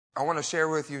I want to share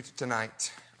with you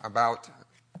tonight about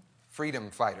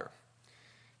Freedom Fighter.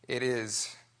 It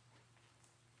is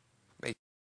May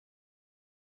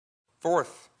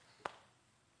 4th,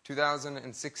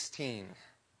 2016.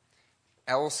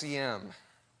 LCM,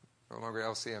 no longer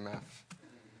LCMF.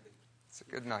 It's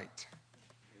a good night.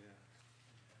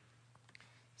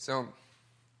 So,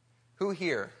 who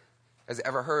here has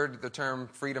ever heard the term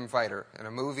Freedom Fighter in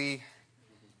a movie,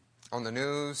 on the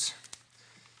news?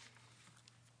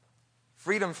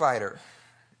 Freedom Fighter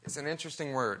is an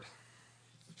interesting word.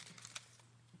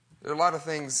 There are a lot of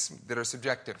things that are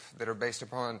subjective, that are based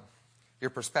upon your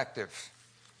perspective.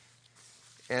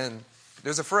 And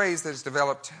there's a phrase that's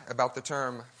developed about the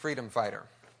term freedom fighter.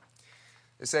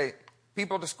 They say,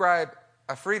 people describe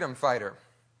a freedom fighter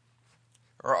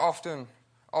are often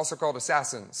also called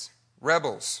assassins,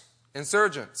 rebels,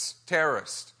 insurgents,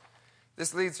 terrorists.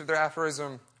 This leads to their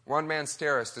aphorism, one man's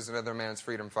terrorist is another man's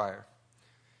freedom fighter.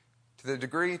 To the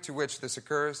degree to which this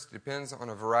occurs depends on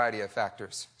a variety of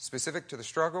factors, specific to the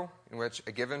struggle in which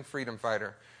a given freedom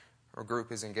fighter or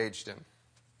group is engaged in.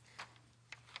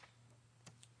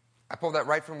 I pulled that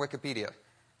right from Wikipedia.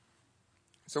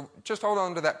 So just hold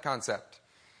on to that concept.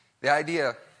 The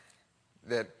idea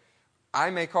that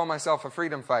I may call myself a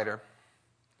freedom fighter,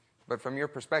 but from your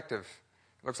perspective,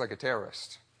 it looks like a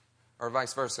terrorist, or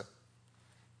vice versa.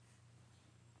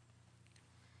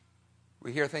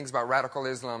 We hear things about radical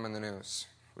Islam in the news.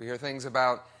 We hear things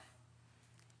about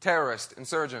terrorists,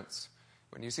 insurgents.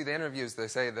 When you see the interviews, they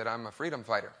say that I'm a freedom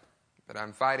fighter, that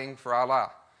I'm fighting for Allah,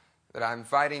 that I'm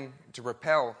fighting to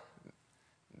repel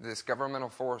this governmental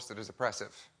force that is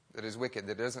oppressive, that is wicked,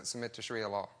 that doesn't submit to Sharia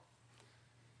law.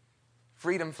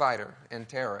 Freedom fighter and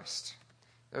terrorist.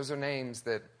 Those are names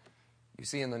that you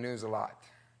see in the news a lot,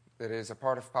 that is a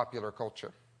part of popular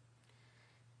culture.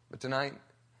 But tonight,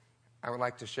 I would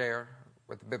like to share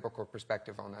what the biblical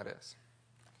perspective on that is.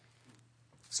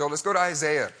 So let's go to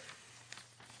Isaiah.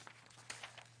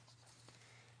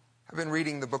 I've been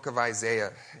reading the book of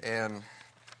Isaiah, and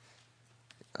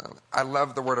I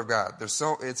love the Word of God. It's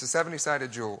a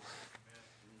 70-sided jewel.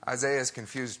 Isaiah has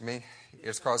confused me.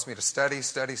 It's caused me to study,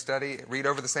 read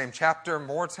over the same chapter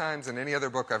more times than any other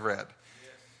book I've read.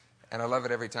 And I love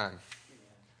it every time.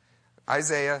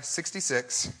 Isaiah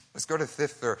 66. Let's go to the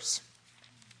 5th verse.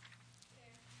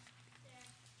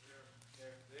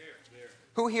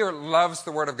 Who here loves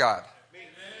the Word of God?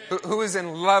 Who is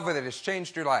in love with it? It's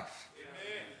changed your life.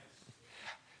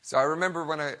 So I remember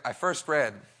when I first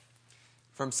read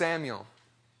from Samuel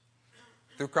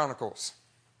through Chronicles,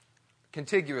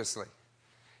 contiguously.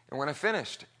 And when I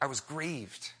finished, I was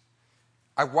grieved.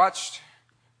 I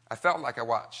felt like I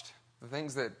watched the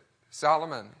things that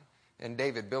Solomon and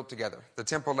David built together, the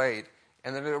temple laid,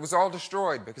 and then it was all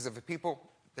destroyed because of the people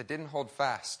that didn't hold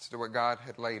fast to what God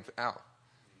had laid out.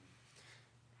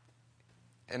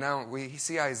 And now we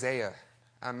see Isaiah,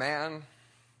 a man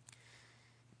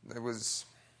that was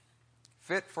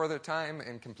fit for the time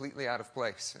and completely out of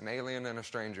place, an alien and a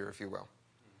stranger, if you will.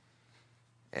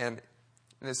 And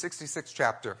in the 66th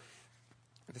chapter,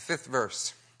 the 5th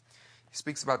verse, he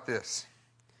speaks about this.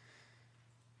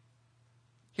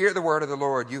 Hear the word of the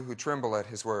Lord, you who tremble at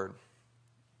his word.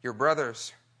 Your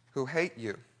brothers who hate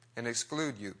you and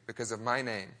exclude you because of my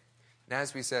name, and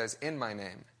as he says, in my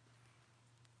name,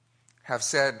 have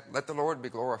said, let the Lord be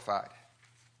glorified,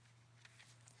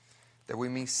 that we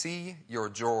may see your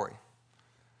joy.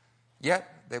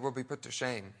 Yet they will be put to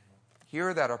shame.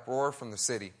 Hear that uproar from the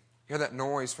city. Hear that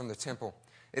noise from the temple.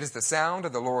 It is the sound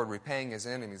of the Lord repaying his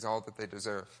enemies all that they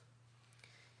deserve.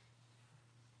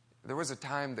 There was a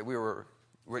time that we were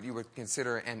what you would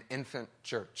consider an infant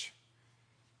church.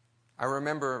 I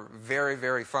remember very,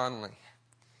 very fondly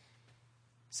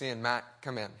seeing Matt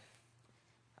come in.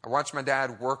 I watched my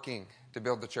dad working to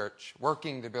build the church.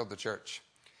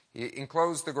 He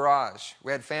enclosed the garage.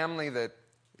 We had family that,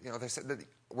 they said that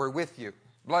were with you,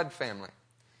 blood family,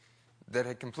 that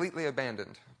had completely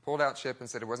abandoned, pulled out ship and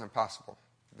said it wasn't possible,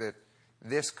 that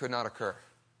this could not occur.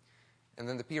 And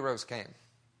then the P-Rose came.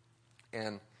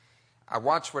 And I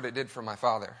watched what it did for my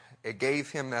father. It gave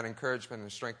him that encouragement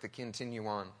and strength to continue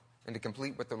on and to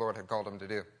complete what the Lord had called him to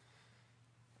do.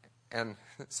 And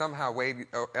somehow Wade,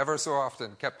 ever so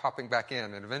often, kept popping back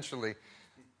in. And eventually,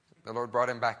 the Lord brought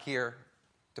him back here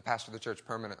to pastor the church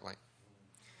permanently.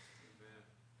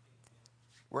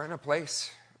 We're in a place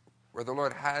where the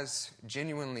Lord has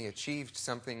genuinely achieved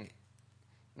something,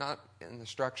 not in the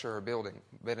structure or building,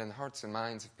 but in the hearts and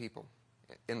minds of people,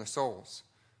 in the souls.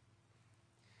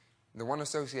 The One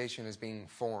Association is being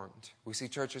formed. We see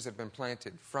churches have been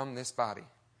planted from this body,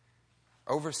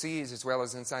 overseas as well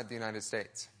as inside the United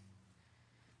States.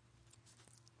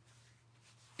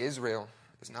 Israel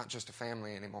is not just a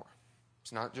family anymore.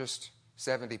 It's not just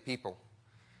 70 people.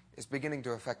 It's beginning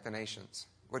to affect the nations.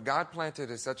 What God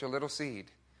planted as such a little seed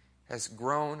has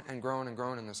grown and grown and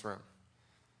grown in this room.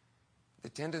 The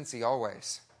tendency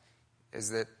always is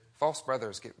that false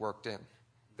brothers get worked in,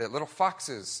 that little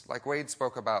foxes, like Wade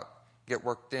spoke about, get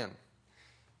worked in.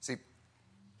 See,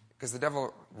 because the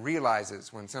devil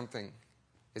realizes when something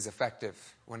is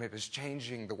effective, when it is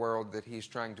changing the world that he's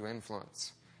trying to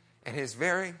influence. And his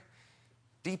very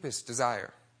deepest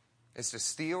desire is to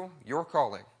steal your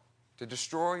calling, to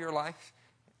destroy your life,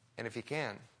 and if he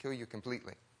can, kill you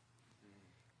completely.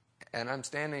 And I'm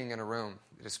standing in a room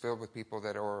that is filled with people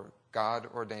that are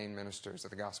God-ordained ministers of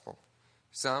the gospel.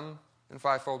 Some in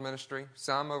fivefold ministry,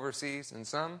 some overseas, and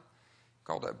some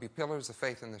called to be pillars of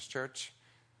faith in this church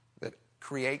that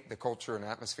create the culture and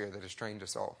atmosphere that has trained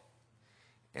us all.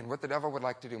 And what the devil would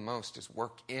like to do most is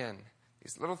work in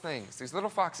these little things, these little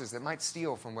foxes that might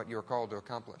steal from what you're called to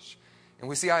accomplish. And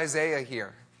we see Isaiah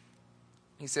here.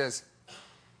 He says,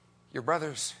 your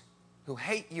brothers who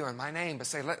hate you in my name, but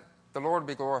say, let the Lord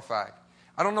be glorified.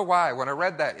 I don't know why. When I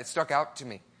read that, it stuck out to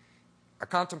me. I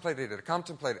contemplated it.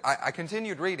 I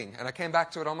continued reading, and I came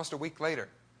back to it almost a week later.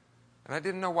 And I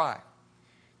didn't know why.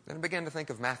 Then I began to think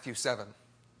of Matthew 7,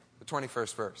 the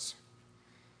 21st verse.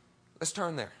 Let's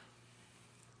turn there.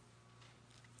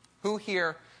 Who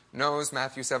here knows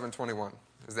Matthew 7:21?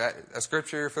 Is that a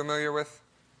scripture you're familiar with?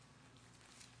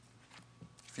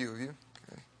 A few of you.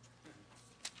 Okay.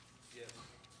 Yes.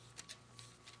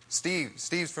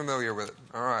 Steve's familiar with it.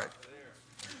 All right.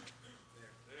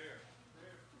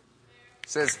 It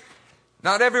says,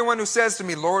 not everyone who says to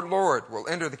me, Lord, Lord, will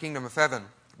enter the kingdom of heaven,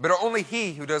 but only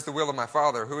he who does the will of my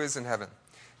Father who is in heaven.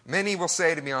 Many will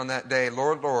say to me on that day,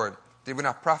 Lord, Lord, did we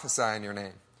not prophesy in your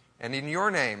name? And in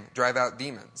your name drive out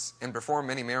demons, and perform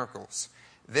many miracles.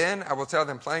 Then I will tell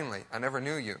them plainly, I never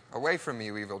knew you. Away from me,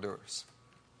 you evildoers.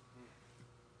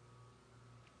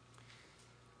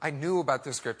 I knew about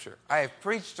this scripture. I have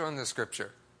preached on this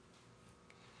scripture.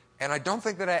 And I don't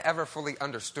think that I ever fully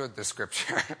understood this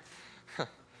scripture.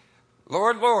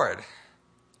 Lord, Lord,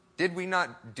 did we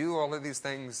not do all of these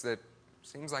things that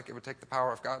seems like it would take the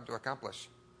power of God to accomplish?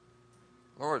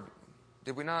 Lord,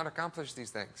 did we not accomplish these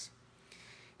things?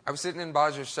 I was sitting in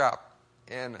Baj's shop,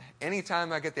 and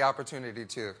anytime I get the opportunity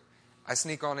to, I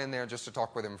sneak on in there just to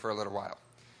talk with him for a little while.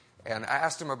 And I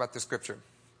asked him about the scripture.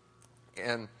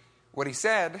 And what he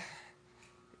said,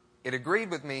 it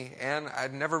agreed with me, and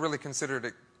I'd never really considered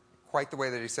it quite the way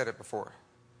that he said it before.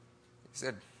 He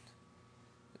said,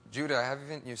 Judah,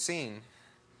 haven't you seen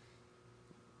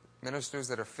ministers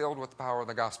that are filled with the power of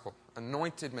the gospel,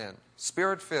 anointed men,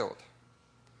 spirit-filled,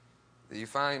 that you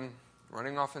find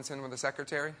running off in sin with a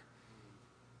secretary?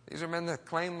 These are men that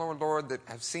claim, Lord, Lord, that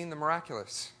have seen the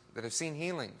miraculous, that have seen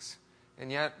healings, and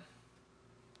yet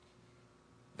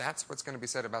that's what's going to be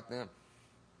said about them.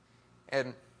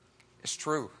 And it's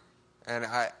true. And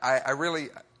I really,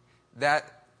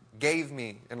 that gave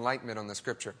me enlightenment on the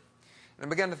scripture. And I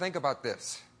began to think about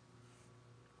this.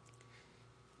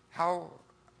 How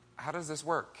does this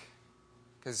work?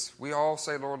 Because we all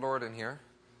say, Lord, Lord, in here.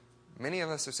 Many of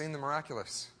us have seen the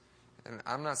miraculous. And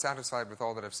I'm not satisfied with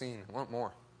all that I've seen. I want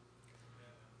more.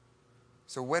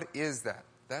 So what is that?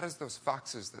 That is those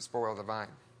foxes that spoil the vine.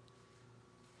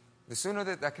 The sooner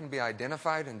that can be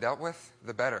identified and dealt with,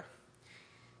 the better.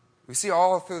 We see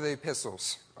all through the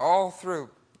epistles, all through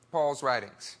Paul's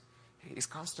writings, he's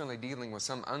constantly dealing with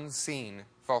some unseen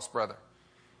false brother.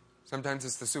 Sometimes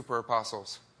it's the super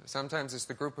apostles. Sometimes it's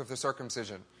the group of the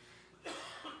circumcision.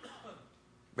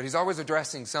 But he's always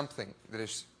addressing something that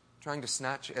is trying to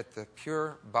snatch at the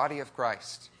pure body of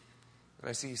Christ that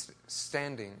I see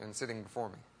standing and sitting before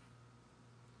me.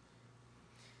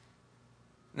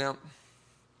 Now,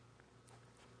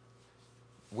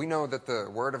 we know that the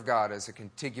Word of God is a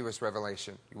contiguous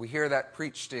revelation. We hear that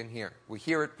preached in here. We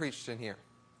hear it preached in here.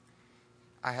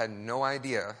 I had no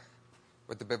idea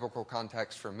what the biblical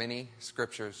context for many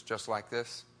scriptures just like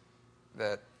this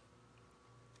that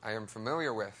I am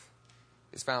familiar with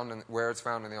is found in where it's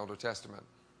found in the Old Testament.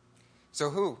 So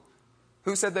who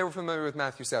said they were familiar with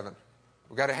Matthew 7?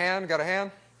 We got a hand? Got a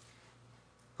hand?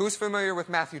 Who's familiar with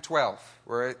Matthew 12,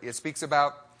 where it speaks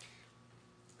about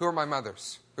who are my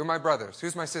mothers, who are my brothers,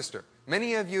 who's my sister?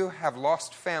 Many of you have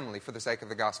lost family for the sake of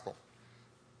the gospel.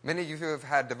 Many of you have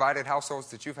had divided households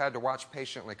that you've had to watch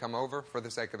patiently come over for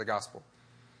the sake of the gospel.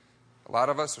 A lot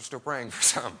of us are still praying for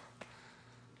some.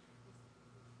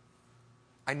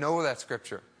 I know that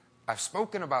scripture. I've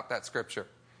spoken about that scripture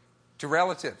to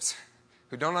relatives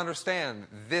who don't understand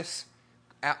this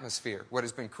atmosphere, what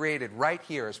has been created right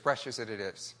here, as precious as it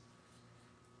is.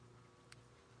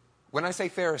 When I say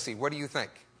Pharisee, what do you think?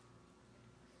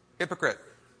 Hypocrite.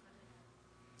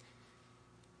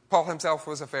 Paul himself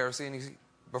was a Pharisee, and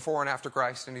before and after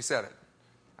Christ, and he said it.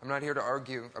 I'm not here to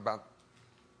argue about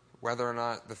whether or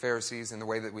not the Pharisees, in the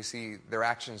way that we see their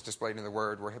actions displayed in the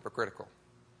Word, were hypocritical.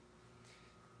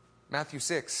 Matthew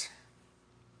 6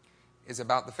 is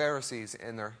about the Pharisees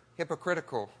and their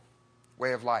hypocritical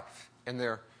way of life and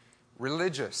their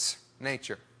religious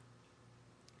nature.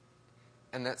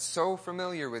 And that's so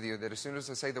familiar with you that as soon as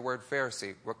I say the word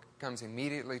Pharisee, what comes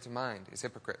immediately to mind is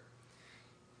hypocrite.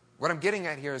 What I'm getting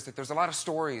at here is that there's a lot of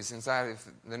stories inside of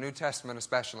the New Testament,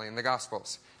 especially in the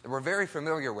Gospels, that we're very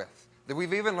familiar with, that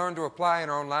we've even learned to apply in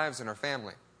our own lives and our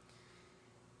family.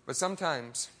 But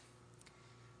sometimes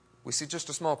we see just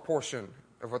a small portion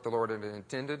of what the Lord had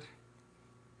intended,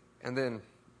 and then,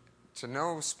 to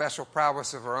no special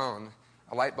prowess of our own,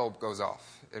 a light bulb goes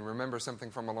off and remember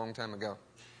something from a long time ago.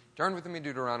 Turn with me to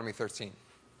Deuteronomy 13.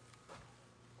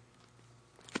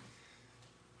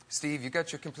 Steve, you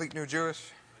got your Complete New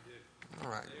Jewish? I did.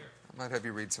 All right. I might have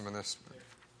you read some of this.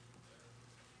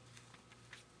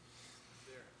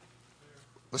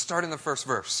 Let's start in the first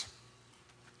verse.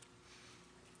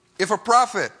 If a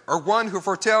prophet or one who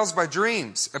foretells by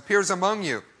dreams appears among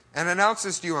you and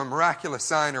announces to you a miraculous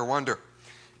sign or wonder,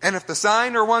 and if the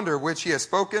sign or wonder which he has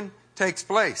spoken takes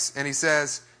place, and he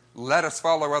says, let us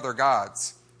follow other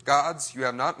gods you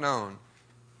have not known,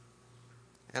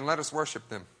 and let us worship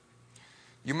them,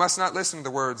 you must not listen to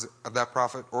the words of that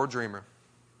prophet or dreamer.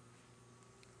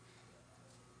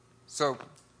 So,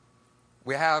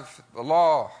 we have the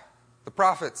law, the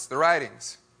prophets, the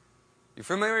writings. You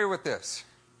familiar with this?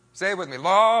 Say it with me.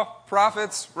 Law,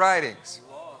 prophets, writings.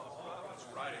 Law, prophets,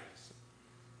 writings.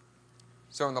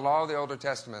 So in the law of the Old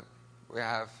Testament, we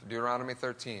have Deuteronomy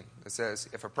 13. It says,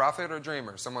 if a prophet or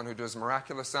dreamer, someone who does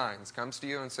miraculous signs, comes to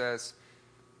you and says,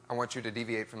 I want you to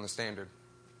deviate from the standard.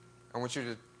 I want you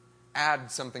to add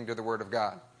something to the Word of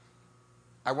God.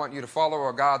 I want you to follow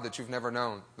a God that you've never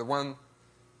known.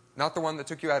 Not the one that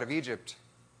took you out of Egypt,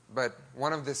 but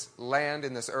one of this land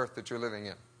and this earth that you're living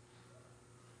in.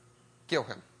 Kill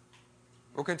him.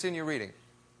 We'll continue reading.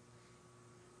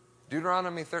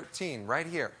 Deuteronomy 13, right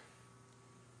here.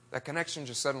 That connection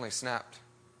just suddenly snapped.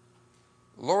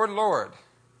 Lord, Lord,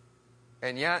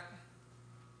 and yet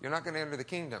you're not going to enter the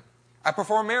kingdom. I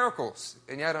perform miracles,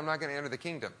 and yet I'm not going to enter the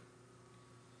kingdom.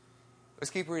 Let's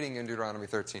keep reading in Deuteronomy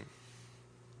 13.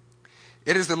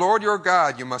 It is the Lord your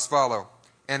God you must follow,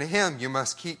 and him you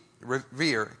must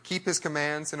revere, keep his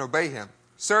commands and obey him,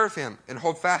 serve him and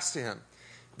hold fast to him.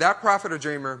 That prophet or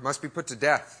dreamer must be put to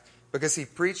death, because he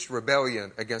preached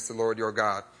rebellion against the Lord your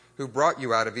God, who brought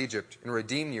you out of Egypt and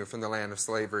redeemed you from the land of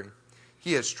slavery.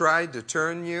 He has tried to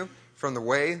turn you from the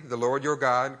way the Lord your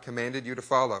God commanded you to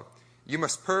follow. You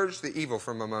must purge the evil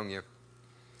from among you.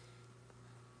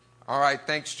 All right,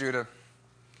 thanks, Judah.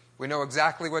 We know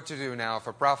exactly what to do now. If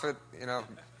a prophet,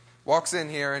 walks in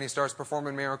here and he starts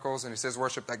performing miracles and he says,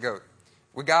 worship that goat.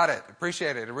 We got it.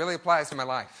 Appreciate it. It really applies to my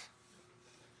life.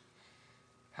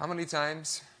 How many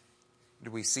times do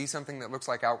we see something that looks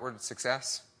like outward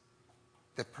success,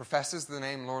 that professes the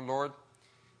name Lord, Lord,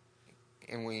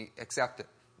 and we accept it?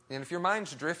 And if your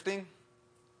mind's drifting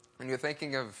and you're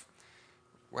thinking of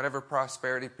whatever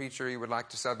prosperity preacher you would like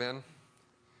to sub in,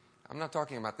 I'm not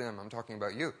talking about them. I'm talking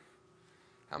about you.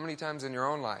 How many times in your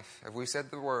own life have we said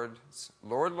the words,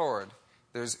 Lord, Lord?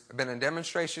 There's been a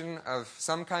demonstration of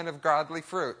some kind of godly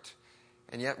fruit,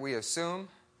 and yet we assume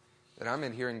that I'm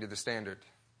adhering to the standard,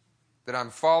 that I'm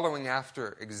following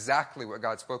after exactly what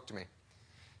God spoke to me.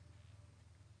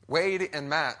 Wade and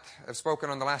Matt have spoken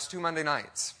on the last 2 Monday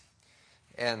nights,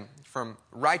 and from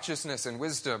righteousness and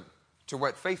wisdom to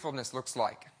what faithfulness looks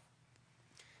like.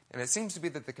 And it seems to be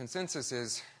that the consensus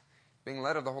is being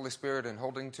led of the Holy Spirit and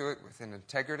holding to it with an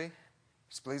integrity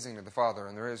is pleasing to the Father,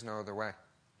 and there is no other way.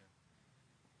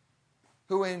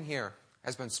 Who in here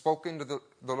has been spoken to the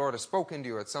Lord has spoken to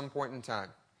you at some point in time,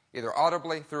 either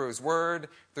audibly, through His Word,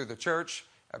 through the church,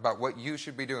 about what you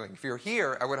should be doing? If you're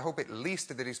here, I would hope at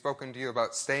least that He's spoken to you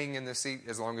about staying in the seat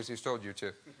as long as He's told you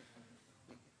to.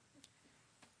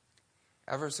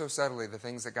 Ever so subtly, the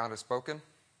things that God has spoken,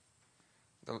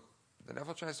 the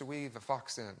devil tries to weave a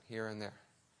fox in here and there.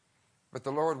 But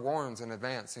the Lord warns in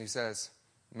advance, and He says,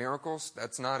 miracles,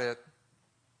 that's not it.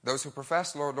 Those who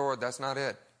profess, Lord, Lord, that's not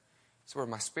it. It's where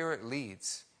my Spirit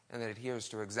leads, and it adheres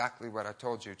to exactly what I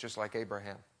told you, just like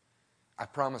Abraham. I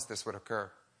promised this would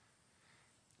occur.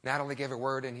 Natalie gave a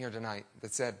word in here tonight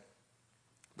that said,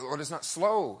 the Lord is not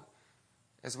slow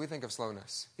as we think of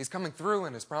slowness. He's coming through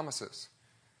in His promises.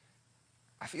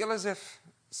 I feel as if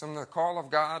the call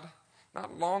of God,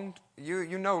 not long,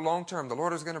 long term, the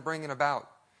Lord is going to bring it about.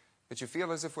 but you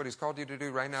feel as if what He's called you to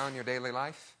do right now in your daily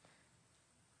life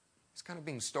is kind of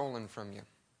being stolen from you.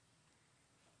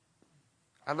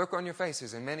 I look on your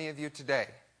faces, and many of you today,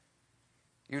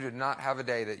 you did not have a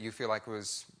day that you feel like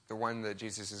was the one that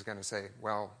Jesus is going to say,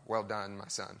 well done, my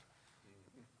son.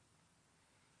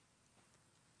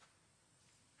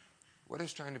 What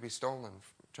is trying to be stolen?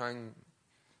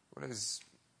 What is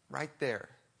right there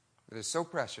that is so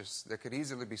precious that could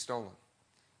easily be stolen?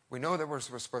 We know that we're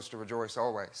supposed to rejoice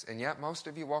always, and yet most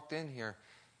of you walked in here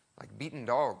like beaten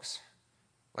dogs,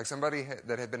 like somebody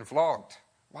that had been flogged.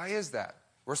 Why is that?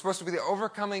 We're supposed to be the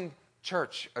overcoming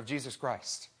church of Jesus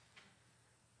Christ.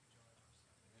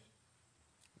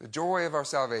 The joy of our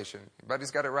salvation.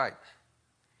 Everybody's got it right.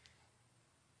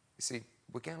 You see,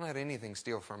 we can't let anything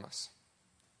steal from us.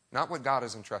 Not what God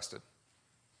has entrusted.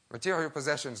 Material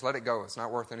possessions, let it go. It's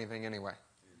not worth anything anyway.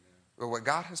 Amen. But what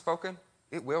God has spoken,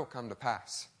 it will come to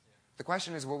pass. The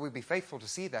question is, will we be faithful to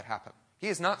see that happen? He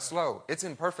is not slow. It's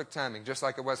in perfect timing, just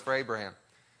like it was for Abraham.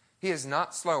 He is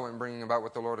not slow in bringing about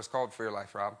what the Lord has called for your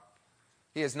life, Rob.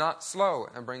 He is not slow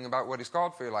in bringing about what He's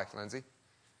called for your life, Lindsay.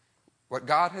 What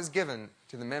God has given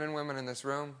to the men and women in this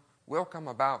room will come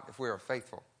about if we are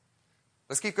faithful.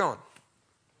 Let's keep going.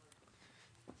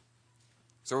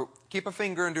 So keep a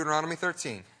finger in Deuteronomy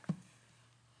 13.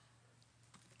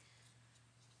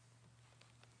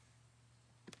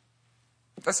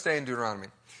 Let's stay in Deuteronomy.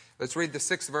 Let's read the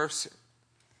 6th verse,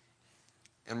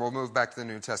 and we'll move back to the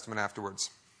New Testament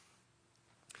afterwards.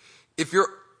 If your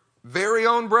very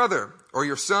own brother, or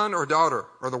your son or daughter,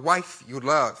 or the wife you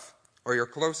love, or your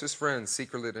closest friend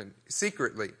secretly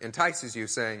entices you,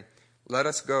 saying, let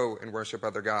us go and worship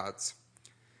other gods,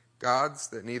 gods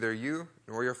that neither you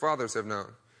nor your fathers have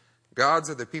known, gods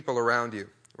of the people around you,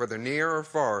 whether near or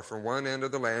far, from one end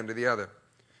of the land to the other.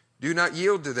 Do not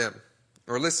yield to them,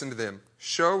 or listen to them.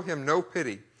 Show him no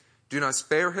pity. Do not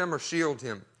spare him or shield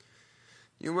him.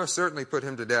 You must certainly put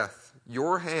him to death.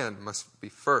 Your hand must be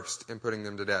first in putting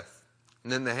them to death,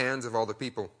 and then the hands of all the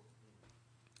people.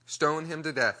 Stone him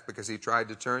to death because he tried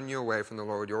to turn you away from the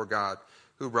Lord your God,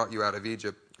 who brought you out of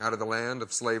Egypt, out of the land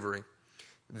of slavery.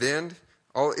 Then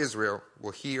all Israel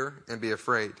will hear and be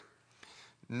afraid.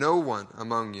 No one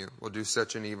among you will do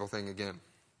such an evil thing again.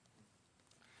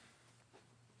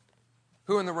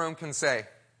 Who in the room can say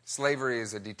slavery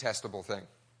is a detestable thing?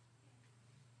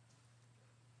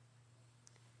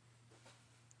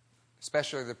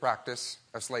 Especially the practice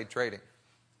of slave trading.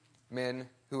 Men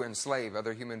who enslave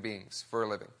other human beings for a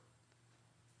living.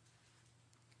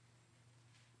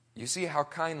 You see how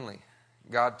kindly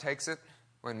God takes it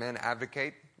when men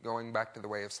advocate going back to the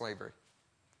way of slavery.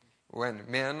 When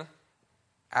men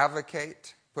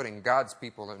advocate putting God's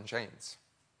people in chains.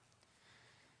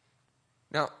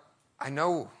 Now, I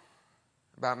know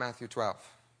about Matthew 12.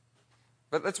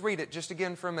 But let's read it just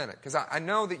again for a minute, because I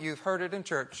know that you've heard it in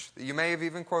church, that you may have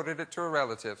even quoted it to a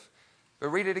relative. But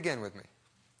read it again with me.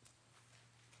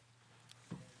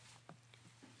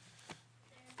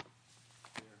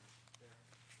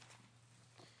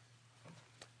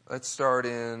 Let's start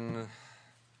in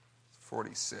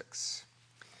 46.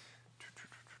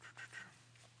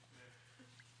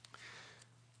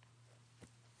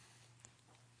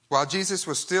 While Jesus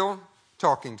was still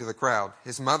talking to the crowd,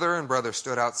 his mother and brother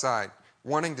stood outside,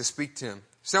 wanting to speak to him.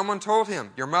 Someone told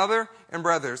him, your mother and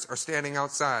brothers are standing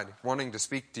outside, wanting to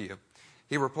speak to you.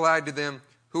 He replied to them,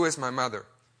 who is my mother?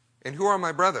 And who are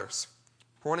my brothers?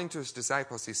 Pointing to his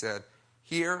disciples, he said,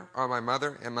 here are my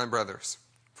mother and my brothers.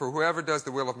 For whoever does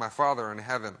the will of my Father in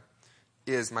heaven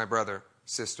is my brother,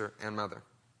 sister, and mother.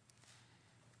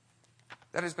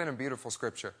 That has been a beautiful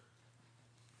scripture.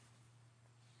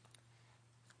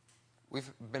 We've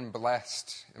been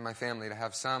blessed in my family to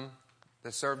have some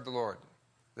that served the Lord,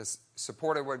 that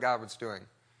supported what God was doing.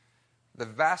 The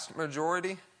vast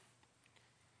majority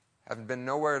have been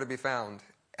nowhere to be found,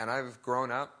 and I've grown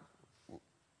up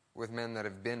with men that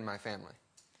have been my family.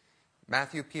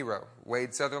 Matthew Piro,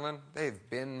 Wade Sutherland, they've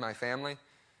been my family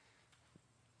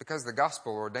because the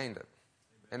gospel ordained it.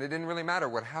 And it didn't really matter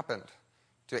what happened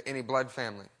to any blood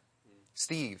family.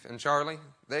 Steve and Charlie,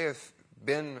 they have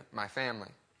been my family.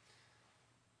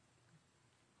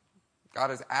 God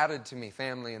has added to me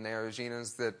family in the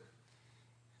Araginas that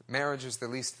marriage is the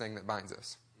least thing that binds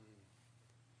us.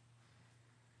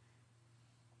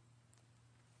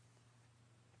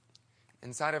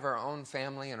 Inside of our own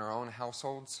family and our own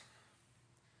households,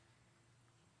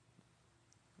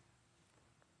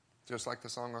 just like the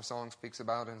Song of Songs speaks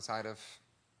about inside of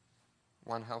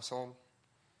one household,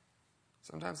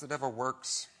 sometimes the devil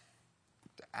works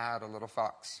to add a little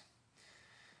fox.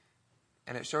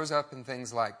 And it shows up in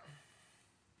things like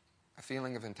a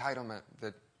feeling of entitlement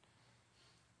that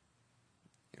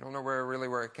You don't know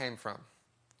where it came from.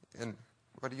 And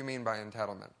what do you mean by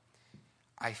entitlement?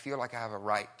 I feel like I have a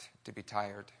right to be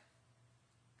tired.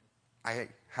 I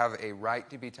have a right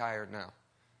to be tired now.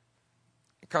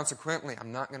 Consequently,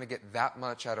 I'm not going to get that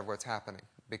much out of what's happening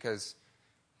because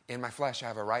in my flesh I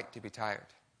have a right to be tired.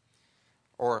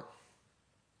 Or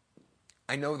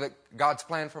I know that God's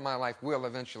plan for my life will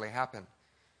eventually happen.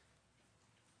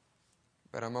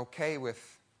 But I'm okay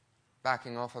with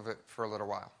backing off of it for a little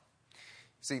while.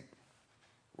 See,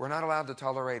 we're not allowed to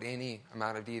tolerate any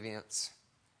amount of deviance.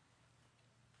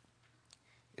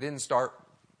 It didn't start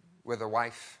with a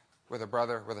wife, with a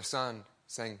brother, with a son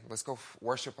saying, let's go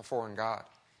worship a foreign god.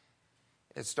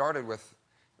 It started with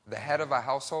the head of a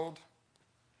household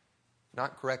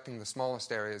not correcting the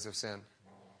smallest areas of sin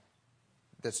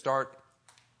that start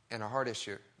in a heart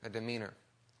issue, a demeanor.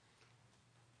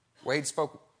 Wade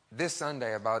spoke this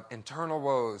Sunday about internal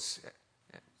woes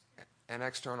and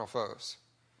external foes.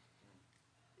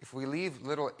 If we leave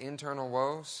little internal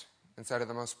woes inside of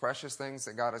the most precious things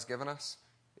that God has given us,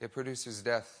 it produces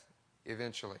death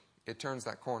eventually. It turns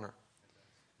that corner.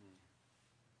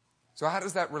 So how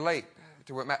does that relate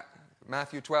to what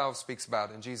Matthew 12 speaks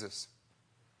about in Jesus?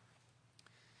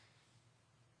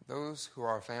 Those who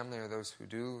are a family are those who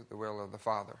do the will of the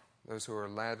Father, those who are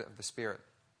led of the Spirit.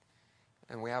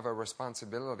 And we have a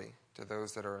responsibility to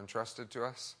those that are entrusted to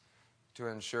us to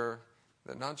ensure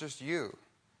that not just you,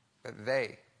 but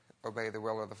they obey the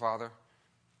will of the Father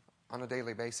on a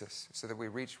daily basis so that we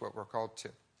reach what we're called to.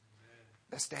 Amen.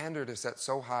 The standard is set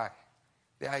so high.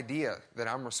 The idea that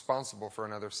I'm responsible for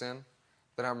another sin,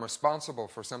 that I'm responsible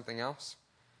for something else,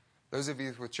 those of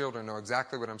you with children know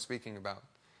exactly what I'm speaking about.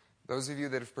 Those of you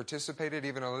that have participated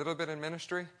even a little bit in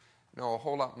ministry know a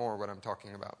whole lot more what I'm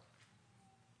talking about.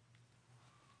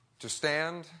 To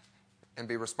stand and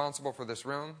be responsible for this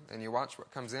room and you watch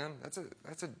what comes in,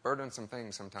 that's a burdensome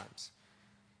thing sometimes.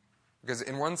 Because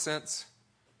in one sense,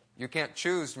 you can't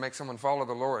choose to make someone follow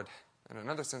the Lord. In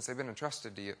another sense, they've been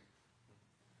entrusted to you.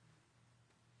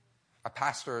 A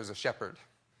pastor is a shepherd,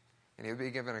 and he'll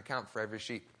be given an account for every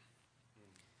sheep.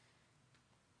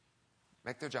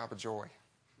 Make their job a joy.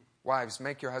 Wives,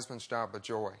 make your husband's job a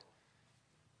joy.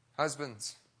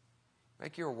 Husbands,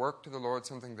 make your work to the Lord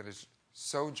something that is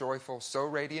so joyful, so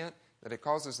radiant, that it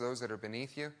causes those that are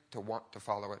beneath you to want to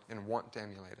follow it and want to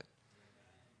emulate it.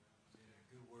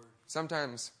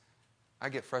 Sometimes I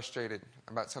get frustrated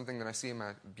about something that I see in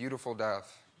my beautiful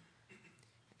dove.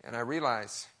 And I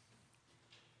realize,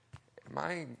 am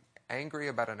I angry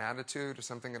about an attitude or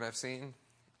something that I've seen?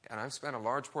 And I've spent a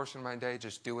large portion of my day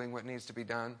just doing what needs to be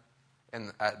done.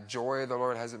 And that joy of the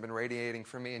Lord hasn't been radiating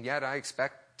for me. And yet I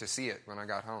expect to see it when I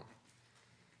got home.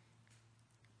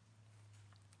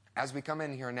 As we come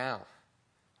in here now,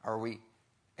 are we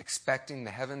expecting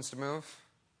the heavens to move,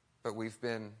 but we've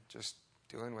been just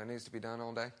doing what needs to be done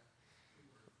all day?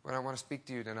 What I want to speak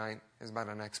to you tonight is about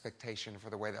an expectation for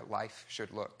the way that life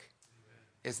should look.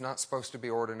 It's not supposed to be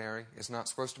ordinary. It's not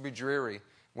supposed to be dreary.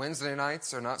 Wednesday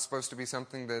nights are not supposed to be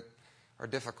something that are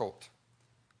difficult.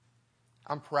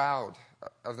 I'm proud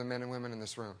of the men and women in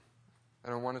this room. I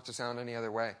don't want it to sound any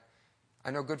other way.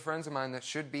 I know good friends of mine that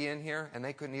should be in here, and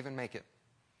they couldn't even make it.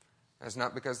 It's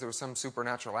not because there was some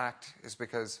supernatural act. It's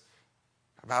because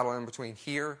a battle in between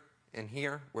here and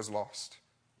here was lost.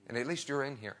 And at least you're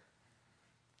in here.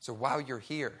 So while you're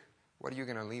here, what are you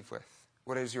going to leave with?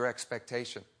 What is your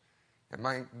expectation? Am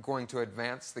I going to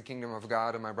advance the kingdom of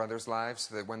God in my brothers' lives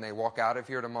so that when they walk out of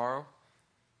here tomorrow,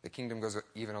 the kingdom goes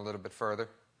even a little bit further?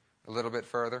 A little bit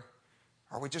further?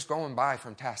 Or are we just going by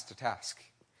from task to task?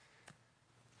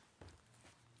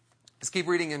 Let's keep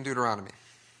reading in Deuteronomy.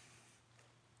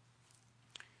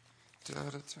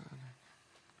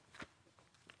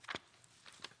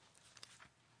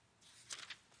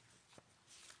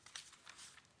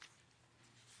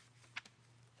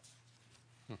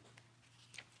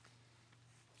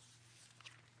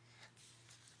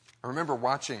 I remember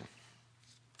watching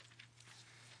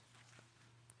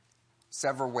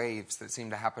several waves that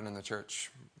seemed to happen in the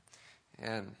church.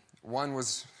 And one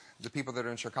was the people that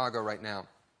are in Chicago right now.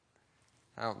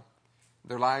 Now,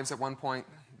 their lives at one point,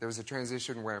 there was a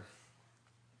transition where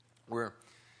we're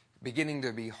beginning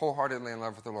to be wholeheartedly in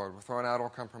love with the Lord. We're throwing out all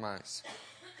compromise.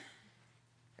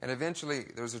 And eventually,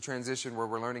 there's a transition where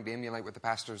we're learning to emulate what the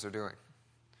pastors are doing.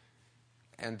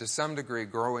 And to some degree,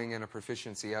 growing in a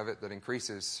proficiency of it that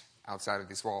increases outside of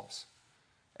these walls.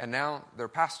 And now they're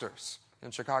pastors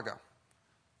in Chicago.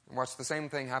 And watch the same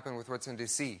thing happen with what's in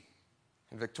D.C.,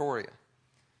 in Victoria.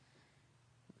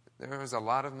 There's a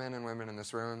lot of men and women in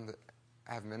this room that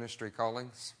have ministry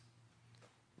callings.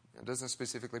 It doesn't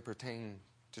specifically pertain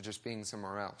to just being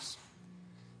somewhere else.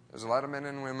 There's a lot of men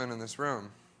and women in this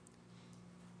room.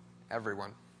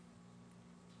 Everyone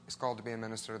is called to be a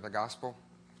minister of the gospel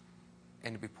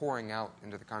and to be pouring out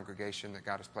into the congregation that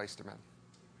God has placed him in.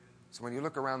 So when you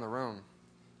look around the room,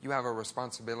 you have a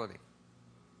responsibility.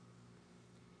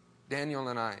 Daniel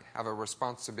and I have a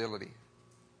responsibility.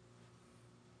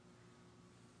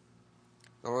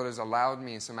 The Lord has allowed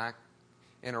me some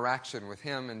interaction with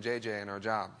him and JJ in our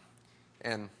job.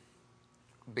 And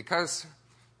because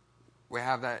we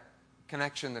have that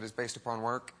connection that is based upon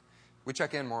work, we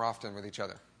check in more often with each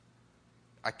other.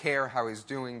 I care how he's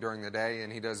doing during the day,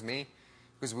 and he does me,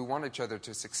 because we want each other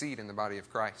to succeed in the body of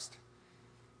Christ.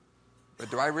 But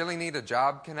do I really need a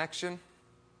job connection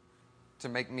to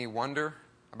make me wonder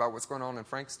about what's going on in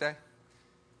Frank's day?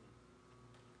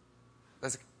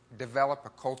 Let's develop a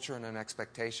culture and an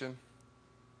expectation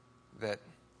that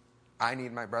I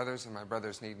need my brothers and my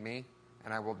brothers need me,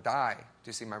 and I will die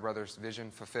to see my brother's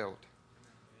vision fulfilled.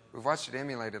 We've watched it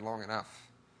emulated long enough.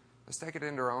 Let's take it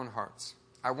into our own hearts.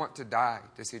 I want to die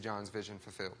to see John's vision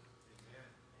fulfilled.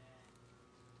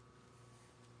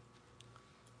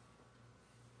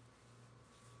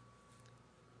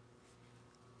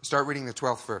 Start reading the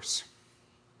 12th verse.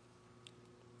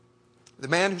 The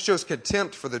man who shows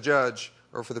contempt for the judge,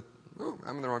 or for the... Oh,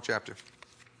 I'm in the wrong chapter.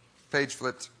 Page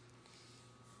flipped.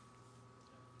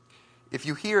 If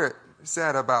you hear it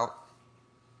said about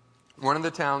one of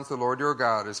the towns the Lord your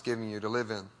God is giving you to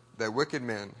live in, that wicked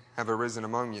men have arisen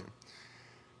among you,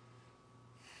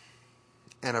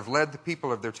 and have led the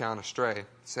people of their town astray,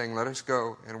 saying, let us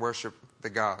go and worship the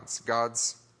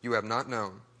gods you have not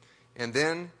known. And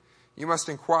then you must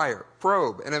inquire,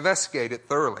 probe, and investigate it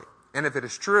thoroughly. And if it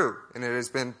is true, and it has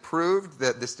been proved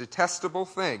that this detestable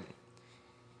thing,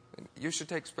 you should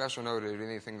take special note of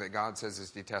anything that God says is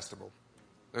detestable.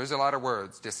 There's a lot of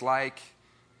words. Dislike,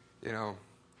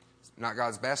 not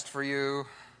God's best for you,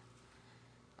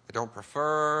 I don't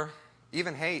prefer,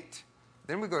 even hate.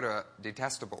 Then we go to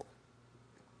detestable.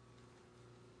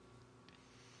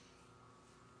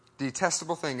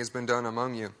 Detestable thing has been done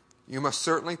among you. You must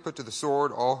certainly put to the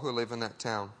sword all who live in that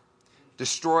town.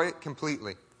 Destroy it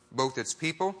completely, both its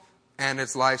people and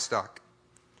its livestock.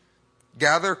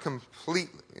 Gather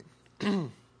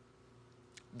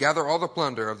all the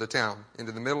plunder of the town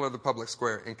into the middle of the public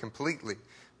square and completely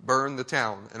burn the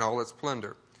town and all its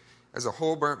plunder as a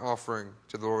whole burnt offering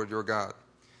to the Lord your God.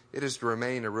 It is to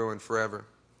remain a ruin forever,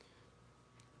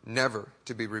 never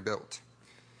to be rebuilt.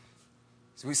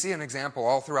 So we see an example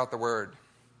all throughout the Word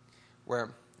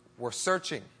where we're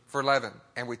searching for leaven,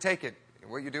 and we take it,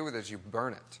 and what you do with it is you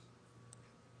burn it.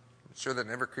 Ensure that it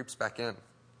never creeps back in.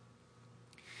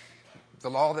 The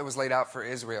law that was laid out for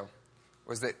Israel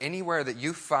was that anywhere that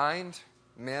you find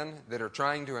men that are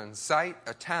trying to incite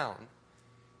a town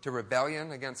to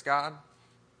rebellion against God,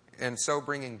 and so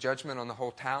bringing judgment on the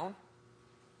whole town,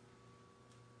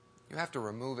 you have to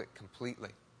remove it completely.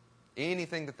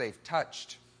 Anything that they've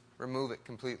touched, remove it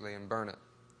completely and burn it.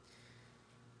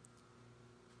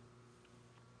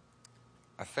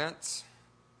 Offense,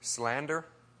 slander,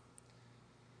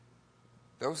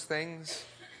 those things,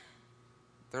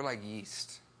 they're like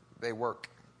yeast. They work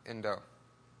in dough.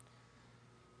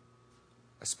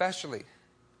 Especially,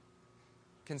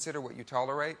 consider what you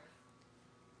tolerate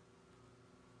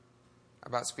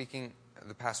about speaking of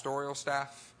the pastoral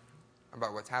staff,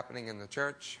 about what's happening in the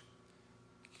church.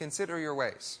 Consider your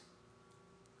ways,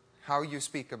 how you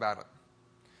speak about it.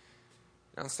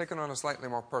 Now let's take it on a slightly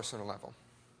more personal level.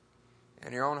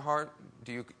 In your own heart,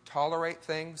 do you tolerate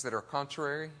things that are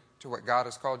contrary to what God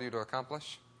has called you to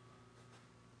accomplish?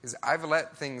 Because I've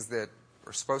let things that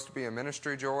were supposed to be a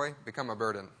ministry joy become a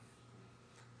burden.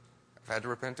 I've had to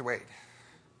repent to Wade,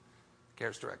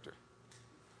 CARES director.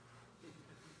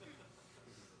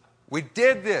 We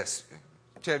did this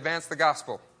to advance the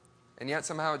gospel, and yet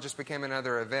somehow it just became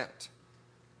another event.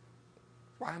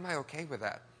 Why am I okay with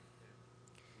that?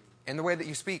 In the way that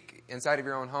you speak inside of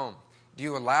your own home, do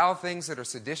you allow things that are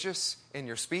seditious in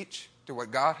your speech to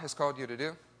what God has called you to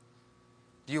do?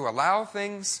 Do you allow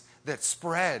things that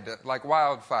spread like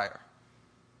wildfire?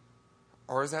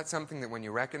 Or is that something that when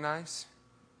you recognize,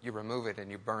 you remove it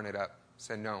and you burn it up?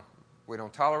 Say, no, we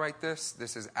don't tolerate this.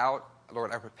 This is out.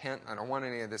 Lord, I repent. I don't want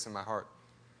any of this in my heart.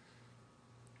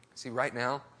 See, right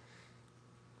now,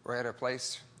 we're at a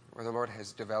place where the Lord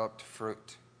has developed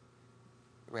fruit.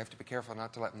 We have to be careful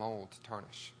not to let mold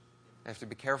tarnish. We have to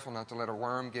be careful not to let a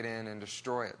worm get in and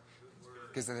destroy it,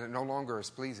 because then it no longer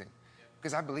is pleasing.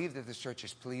 Because I believe that this church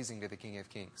is pleasing to the King of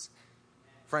Kings.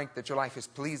 Frank, that your life is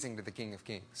pleasing to the King of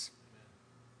Kings.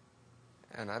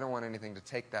 And I don't want anything to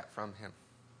take that from him,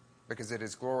 because it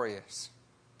is glorious.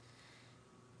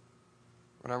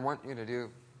 What I want you to do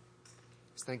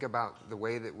Just think about the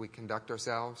way that we conduct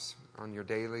ourselves on your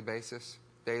daily basis,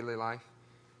 daily life,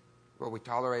 what we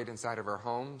tolerate inside of our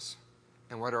homes,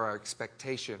 and what our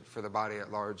expectation for the body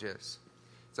at large is.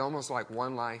 It's almost like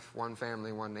one life, one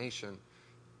family, one nation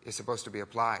is supposed to be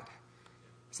applied.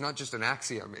 It's not just an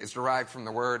axiom. It's derived from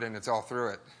the Word, and it's all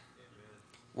through it.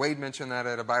 Wade mentioned that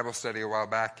at a Bible study a while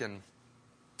back, and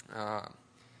I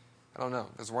don't know.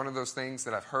 It's one of those things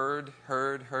that I've heard,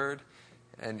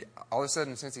 and all of a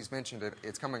sudden, since he's mentioned it,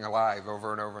 it's coming alive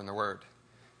over and over in the Word.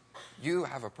 You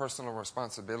have a personal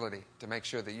responsibility to make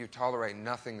sure that you tolerate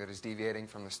nothing that is deviating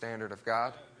from the standard of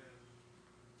God.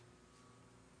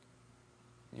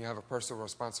 You have a personal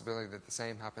responsibility that the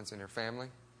same happens in your family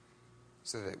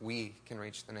so that we can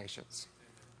reach the nations.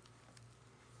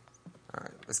 All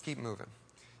right, let's keep moving.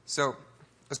 So,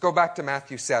 let's go back to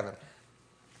Matthew 7.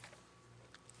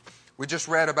 We just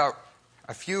read about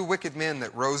a few wicked men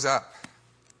that rose up.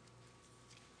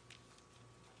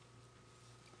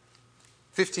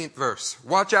 15th verse.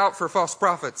 Watch out for false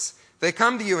prophets. They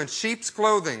come to you in sheep's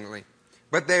clothing,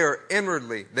 but they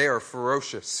are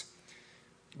ferocious.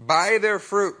 By their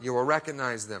fruit you will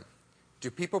recognize them. Do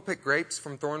people pick grapes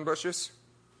from thorn bushes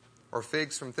or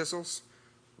figs from thistles?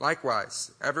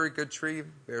 Likewise, every good tree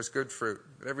bears good fruit,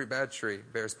 but every bad tree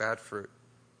bears bad fruit.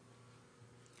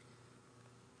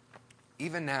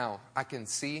 Even now, I can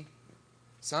see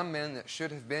some men that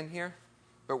should have been here,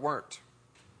 but weren't,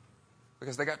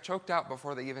 because they got choked out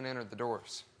before they even entered the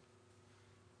doors.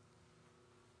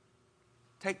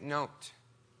 Take note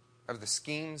of the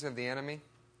schemes of the enemy.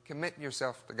 Commit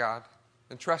yourself to God,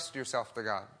 and trust yourself to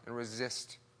God, and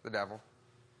resist the devil.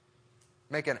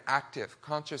 Make an active,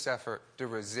 conscious effort to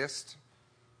resist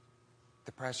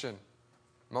depression,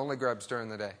 molly grubs during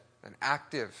the day. An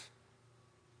active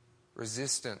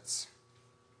resistance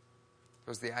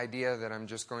was the idea that I'm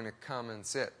just going to come and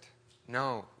sit.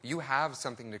 No, you have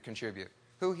something to contribute.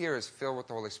 Who here is filled with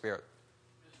the Holy Spirit?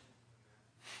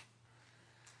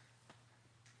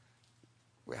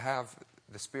 We have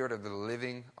the Spirit of the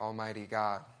living Almighty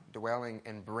God dwelling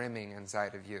and brimming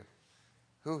inside of you.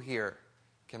 Who here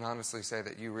can honestly say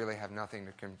that you really have nothing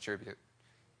to contribute?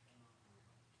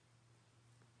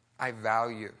 I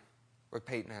value what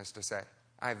Peyton has to say.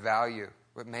 I value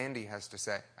what Mandy has to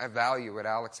say. I value what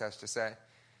Alex has to say.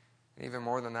 And even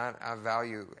more than that, I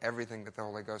value everything that the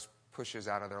Holy Ghost pushes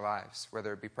out of their lives,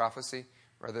 whether it be prophecy,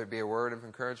 whether it be a word of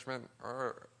encouragement,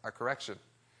 or a correction.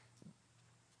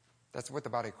 That's what the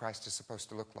body of Christ is supposed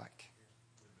to look like.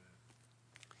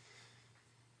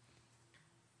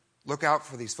 Look out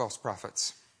for these false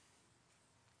prophets.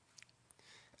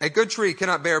 A good tree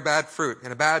cannot bear bad fruit,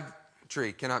 and a bad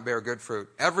tree cannot bear good fruit.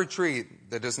 Every tree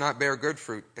that does not bear good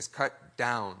fruit is cut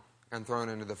down and thrown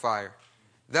into the fire.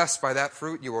 Thus, by that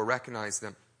fruit you will recognize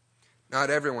them. Not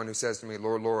everyone who says to me,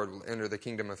 Lord, Lord, will enter the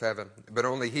kingdom of heaven, but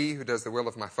only he who does the will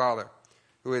of my Father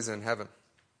who is in heaven.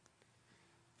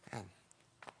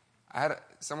 And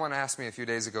someone asked me a few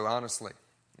days ago, honestly,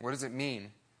 what does it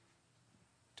mean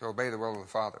to obey the will of the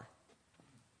Father?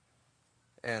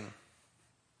 And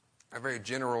a very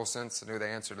general sense knew the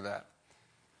answer to that.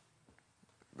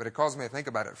 But it caused me to think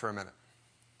about it for a minute.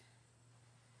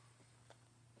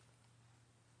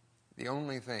 The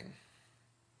only thing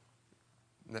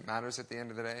that matters at the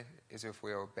end of the day is if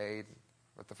we obeyed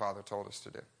what the Father told us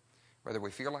to do. Whether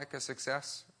we feel like a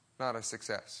success, not a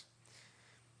success.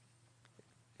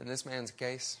 In this man's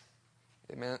case,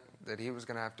 it meant that he was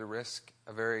going to have to risk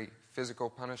a very physical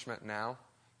punishment now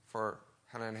for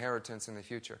an inheritance in the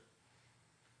future.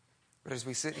 But as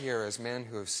we sit here as men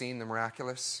who have seen the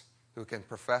miraculous, who can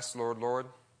profess, Lord, Lord,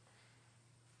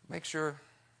 make sure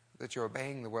that you're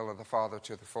obeying the will of the Father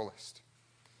to the fullest.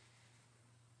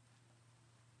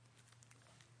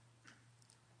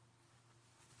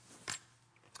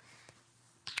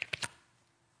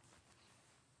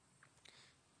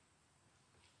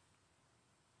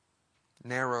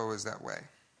 Narrow is that way.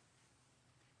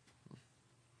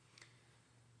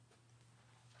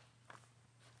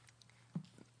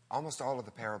 Almost all of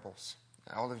the parables,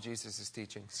 all of Jesus'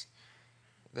 teachings,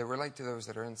 they relate to those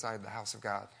that are inside the house of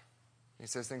God. He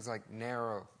says things like,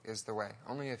 narrow is the way.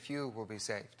 Only a few will be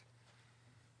saved.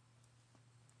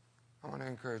 I want to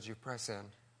encourage you, press in.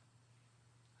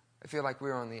 I feel like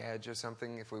we're on the edge of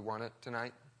something if we want it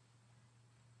tonight.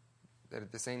 That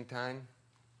at the same time,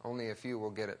 only a few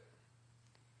will get it.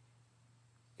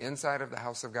 Inside of the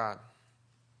house of God,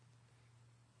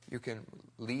 you can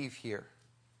leave here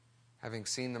having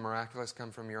seen the miraculous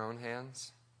come from your own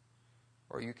hands,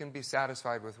 or you can be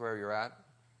satisfied with where you're at,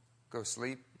 go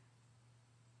sleep,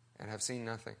 and have seen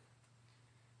nothing.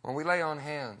 When we lay on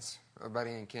hands,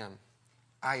 Buddy and Kim,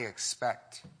 I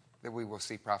expect that we will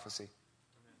see prophecy.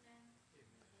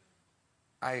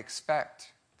 I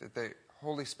expect that the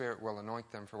Holy Spirit will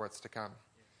anoint them for what's to come.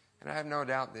 And I have no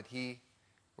doubt that He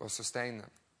will sustain them.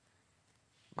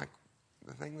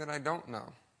 The thing that I don't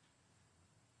know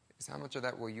is how much of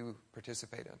that will you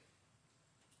participate in?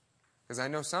 Because I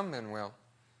know some men will,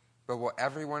 but will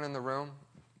everyone in the room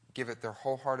give it their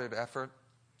wholehearted effort,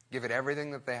 give it everything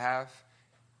that they have,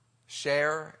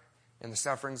 share in the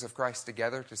sufferings of Christ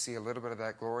together to see a little bit of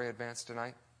that glory advance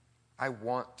tonight? I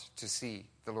want to see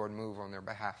the Lord move on their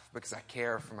behalf because I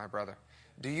care for my brother.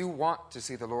 Do you want to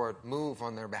see the Lord move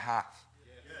on their behalf?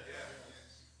 Yes.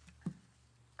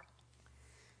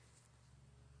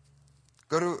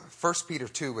 Go to 1 Peter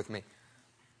 2 with me.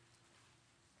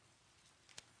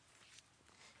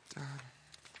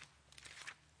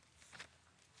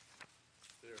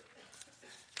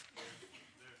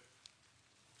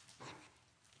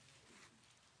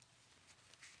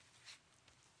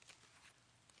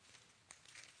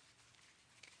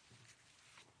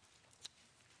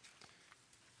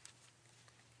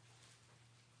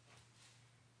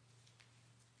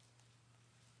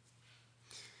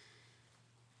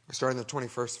 We're starting the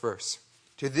 21st verse.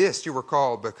 To this you were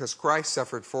called because Christ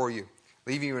suffered for you,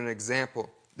 leaving you an example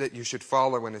that you should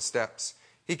follow in His steps.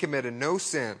 He committed no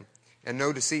sin, and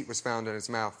no deceit was found in His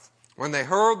mouth. When they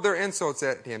hurled their insults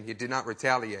at Him, He did not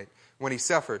retaliate. When He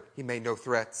suffered, He made no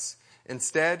threats.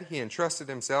 Instead, He entrusted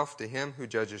Himself to Him who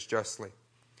judges justly.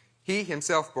 He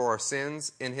Himself bore our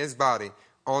sins in His body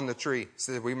on the tree,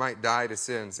 so that we might die to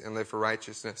sins and live for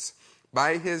righteousness.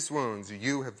 By His wounds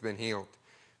you have been healed.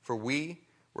 For we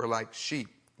were like sheep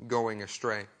going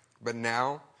astray, but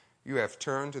now you have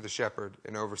turned to the shepherd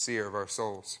and overseer of our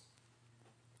souls.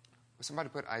 Will somebody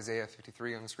put Isaiah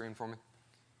 53 on the screen for me?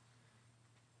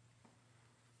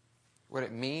 What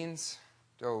it means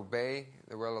to obey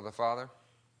the will of the Father.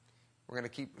 We're going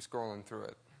to keep scrolling through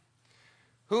it.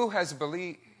 Who has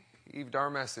believed our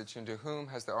message, and to whom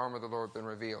has the arm of the Lord been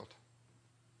revealed?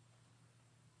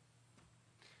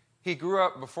 He grew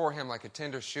up before Him like a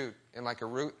tender shoot and like a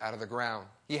root out of the ground.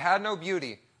 He had no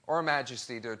beauty or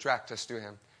majesty to attract us to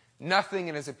Him. Nothing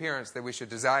in His appearance that we should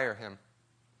desire Him.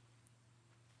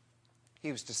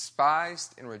 He was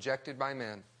despised and rejected by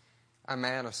men, a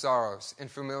man of sorrows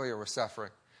and familiar with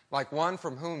suffering. Like one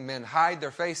from whom men hide their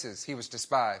faces, He was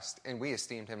despised, and we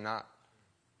esteemed Him not.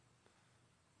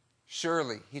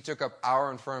 Surely He took up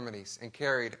our infirmities and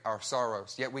carried our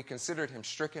sorrows, yet we considered Him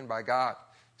stricken by God,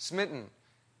 smitten,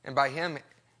 and by Him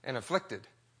and afflicted.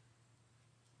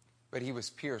 But He was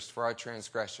pierced for our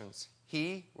transgressions.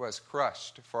 He was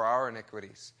crushed for our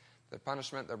iniquities. The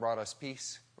punishment that brought us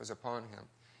peace was upon Him.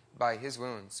 By His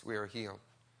wounds we are healed.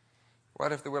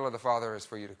 What if the will of the Father is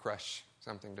for you to crush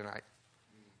something tonight?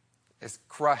 Is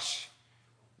crush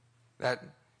that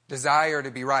desire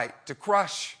to be right, to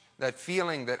crush that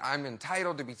feeling that I'm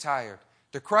entitled to be tired,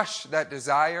 to crush that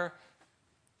desire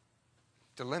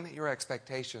to limit your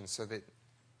expectations so that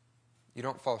you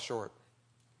don't fall short.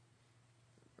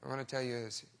 I want to tell you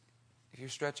is, if you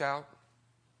stretch out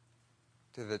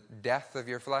to the death of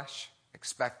your flesh,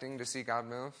 expecting to see God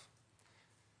move,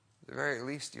 at the very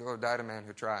least you'll have died a man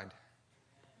who tried.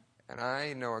 And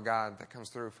I know a God that comes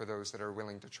through for those that are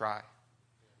willing to try.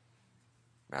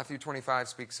 Matthew 25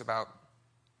 speaks about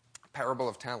a parable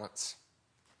of talents.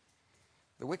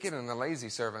 The wicked and the lazy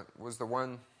servant was the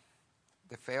one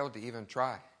that failed to even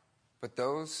try. But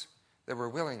those that were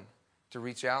willing to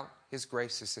reach out, His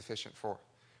grace is sufficient for.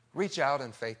 Reach out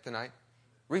in faith tonight.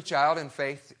 Reach out in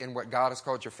faith in what God has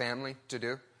called your family to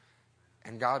do.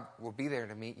 And God will be there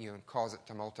to meet you and cause it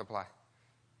to multiply.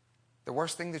 The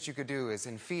worst thing that you could do is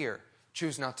in fear,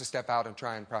 choose not to step out and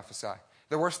try and prophesy.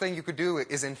 The worst thing you could do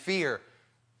is in fear,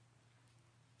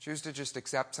 choose to just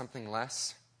accept something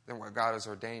less than what God has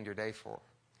ordained your day for.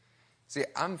 See,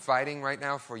 I'm fighting right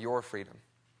now for your freedom.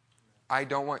 I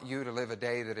don't want you to live a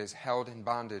day that is held in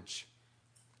bondage.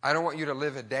 I don't want you to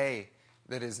live a day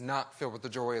that is not filled with the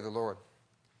joy of the Lord.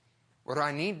 What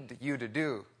I need you to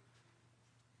do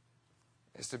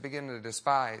is to begin to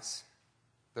despise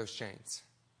those chains,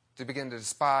 to begin to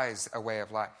despise a way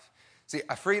of life. See,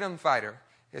 a freedom fighter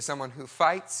is someone who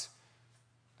fights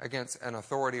against an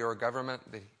authority or a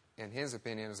government that, in his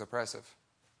opinion, is oppressive.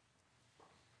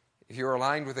 If you're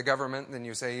aligned with the government, then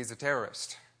you say he's a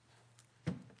terrorist.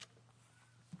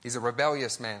 He's a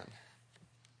rebellious man.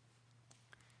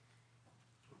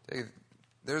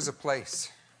 There's a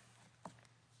place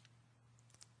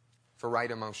for right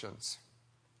emotions.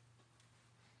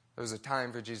 There was a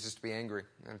time for Jesus to be angry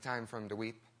and a time for Him to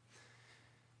weep.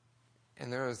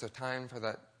 And there is a time for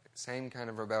that same kind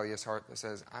of rebellious heart that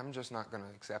says, I'm just not going to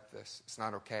accept this. It's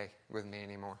not okay with me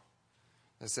anymore.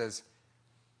 That says,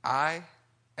 I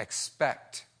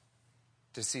expect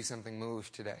to see something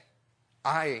move today.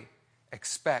 I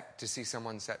expect to see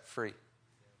someone set free.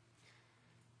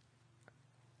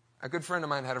 A good friend of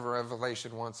mine had a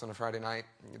revelation once on a Friday night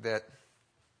that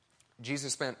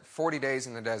Jesus spent 40 days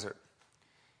in the desert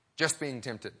just being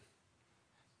tempted.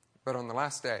 But on the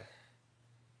last day,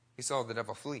 he saw the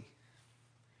devil flee.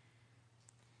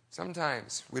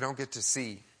 Sometimes we don't get to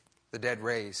see the dead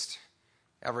raised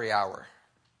every hour.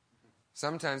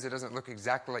 Sometimes it doesn't look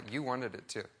exactly like you wanted it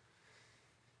to.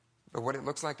 But what it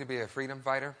looks like to be a freedom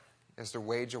fighter is to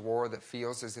wage a war that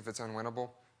feels as if it's unwinnable,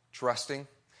 trusting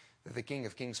that the King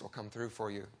of Kings will come through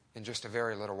for you in just a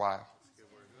very little while.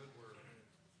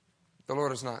 The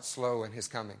Lord is not slow in His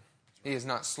coming. He is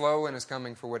not slow in His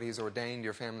coming for what He's ordained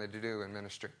your family to do in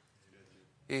ministry.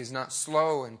 He is not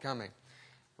slow in coming.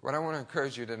 What I want to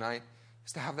encourage you tonight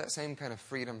is to have that same kind of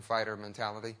freedom fighter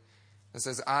mentality that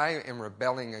says, I am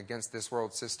rebelling against this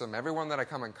world system. Everyone that I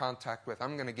come in contact with,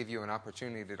 I'm going to give you an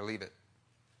opportunity to leave it.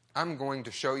 I'm going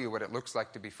to show you what it looks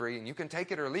like to be free, and you can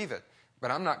take it or leave it,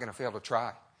 but I'm not going to fail to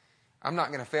try. I'm not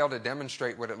going to fail to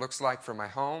demonstrate what it looks like from my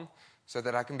home so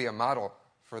that I can be a model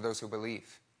for those who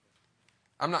believe.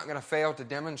 I'm not going to fail to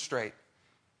demonstrate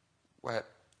what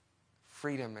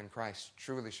freedom in Christ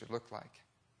truly should look like.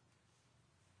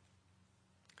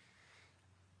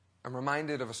 I'm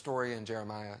reminded of a story in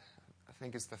Jeremiah. I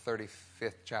think it's the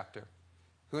 35th chapter.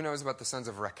 Who knows about the sons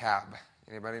of Rechab?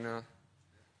 Anybody know?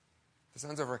 The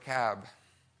sons of Rechab.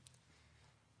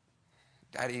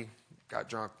 Daddy got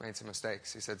drunk, made some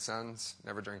mistakes. He said, sons,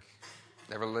 never drink.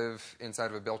 Never live inside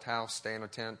of a built house, stay in a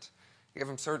tent. He gave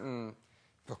them certain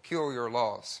peculiar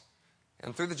laws.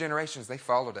 And through the generations, they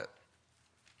followed it.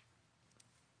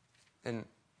 And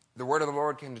the word of the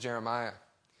Lord came to Jeremiah,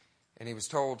 and he was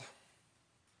told,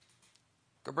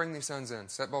 go bring these sons in,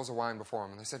 set bowls of wine before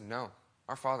them. And they said, no,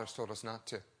 our fathers told us not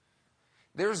to.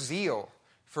 Their zeal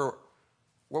for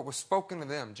what was spoken to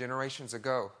them generations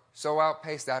ago so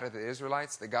outpaced that of the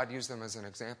Israelites that God used them as an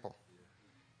example.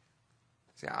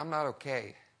 See, I'm not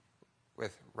okay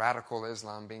with radical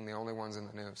Islam being the only ones in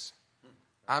the news.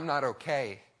 I'm not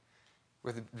okay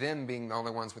with them being the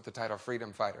only ones with the title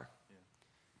freedom fighter.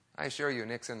 I assure you,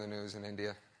 Nick's in the news in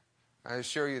India. I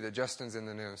assure you that Justin's in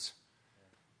the news.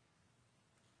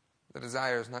 The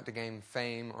desire is not to gain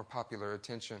fame or popular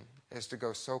attention. It is to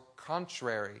go so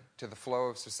contrary to the flow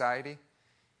of society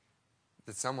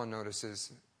that someone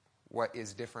notices what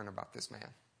is different about this man.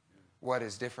 What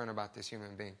is different about this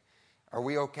human being. Are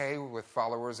we okay with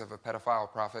followers of a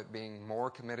pedophile prophet being more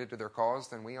committed to their cause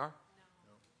than we are?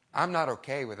 No. I'm not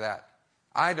okay with that.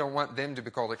 I don't want them to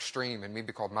be called extreme and me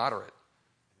be called moderate.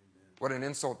 Amen. What an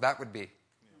insult that would be. Yeah.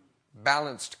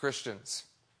 Balanced Christians.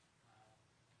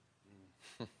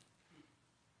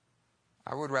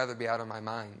 I would rather be out of my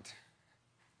mind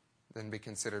than be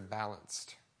considered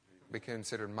balanced, be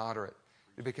considered moderate,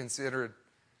 to be considered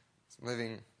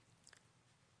living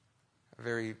a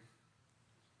very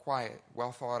quiet,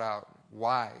 well thought out,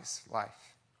 wise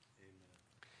life. Amen.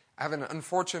 I have an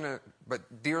unfortunate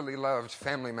but dearly loved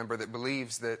family member that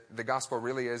believes that the gospel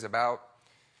really is about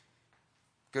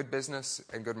good business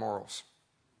and good morals.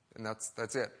 And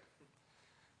that's it.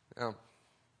 You know,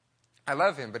 I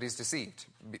love him, but he's deceived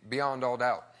beyond all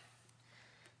doubt.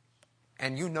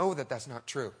 And you know that that's not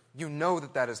true. You know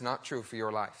that that is not true for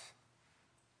your life.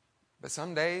 But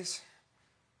some days,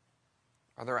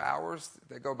 are there hours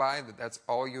that go by that that's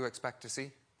all you expect to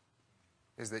see?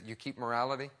 Is that you keep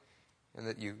morality and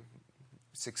that you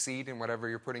succeed in whatever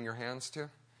you're putting your hands to?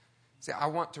 See, I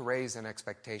want to raise an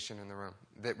expectation in the room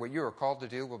that what you are called to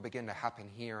do will begin to happen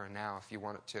here and now if you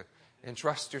want it to.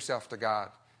 Entrust yourself to God.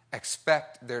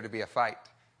 Expect there to be a fight.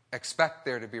 Expect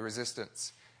there to be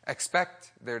resistance.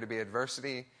 Expect there to be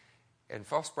adversity and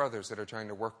false brothers that are trying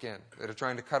to work in, that are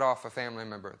trying to cut off a family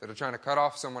member, that are trying to cut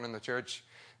off someone in the church.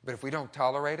 But if we don't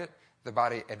tolerate it, the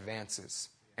body advances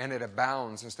and it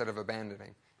abounds instead of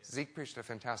abandoning. Zeke preached a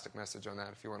fantastic message on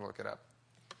that if you want to look it up.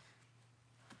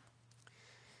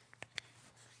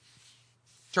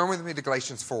 Turn with me to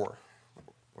Galatians 4.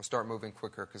 We'll start moving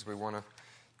quicker because we want to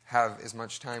have as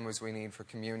much time as we need for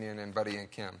communion and Buddy and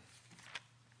Kim.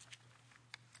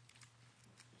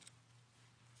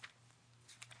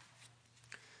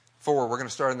 We're going to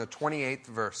start in the 28th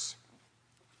verse.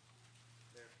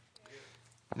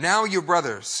 Now you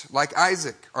brothers, like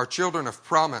Isaac, are children of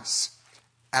promise.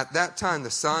 At that time, the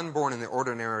son born in the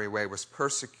ordinary way was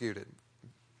persecuted.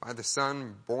 By the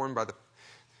son born by the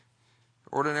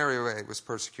ordinary way was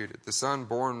persecuted. The son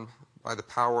born by the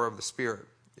power of the Spirit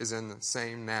is in the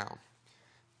same now.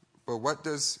 But what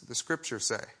does the Scripture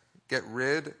say? Get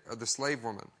rid of the slave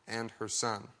woman and her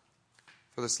son.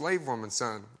 For the slave woman's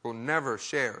son will never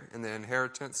share in the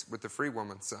inheritance with the free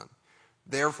woman's son.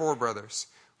 Therefore, brothers,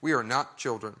 we are not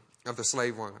children of the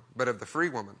slave woman, but of the free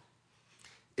woman.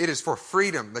 It is for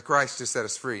freedom that Christ has set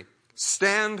us free.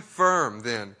 Stand firm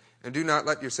then, and do not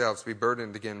let yourselves be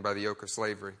burdened again by the yoke of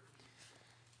slavery.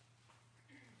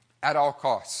 At all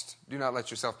costs, do not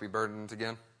let yourself be burdened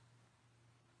again.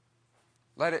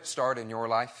 Let it start in your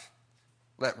life.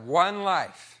 Let one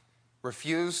life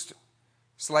refuse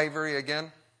slavery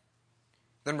again.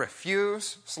 Then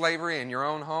refuse slavery in your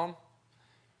own home.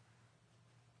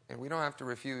 And we don't have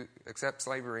to accept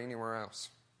slavery anywhere else.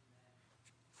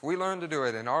 If we learn to do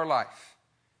it in our life,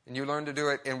 and you learn to do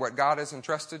it in what God has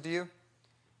entrusted to you,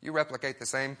 you replicate the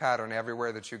same pattern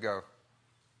everywhere that you go.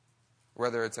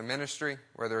 Whether it's a ministry,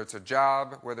 whether it's a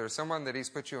job, whether it's someone that He's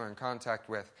put you in contact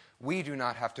with, we do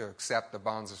not have to accept the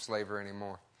bonds of slavery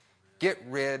anymore. Get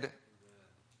rid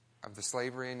of the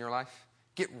slavery in your life.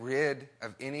 Get rid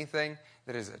of anything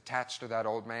that is attached to that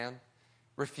old man.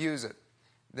 Refuse it.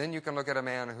 Then you can look at a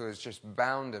man who is just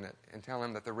bound in it and tell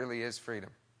him that there really is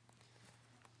freedom.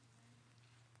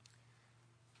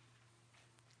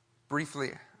 Briefly,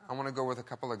 I want to go with a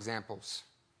couple examples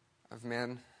of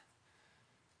men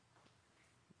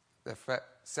that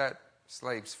set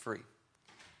slaves free.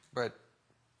 But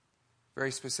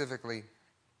very specifically,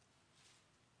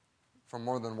 from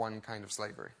more than one kind of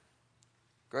slavery.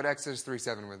 Go to Exodus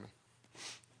 3:7 with me.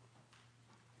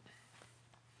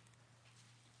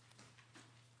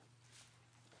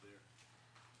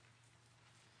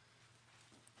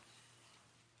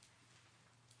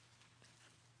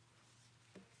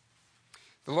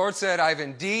 The Lord said, I have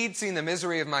indeed seen the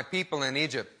misery of my people in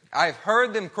Egypt. I have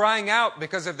heard them crying out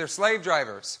because of their slave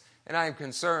drivers, and I am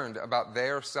concerned about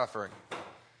their suffering.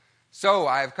 So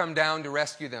I have come down to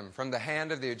rescue them from the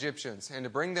hand of the Egyptians and to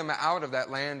bring them out of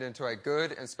that land into a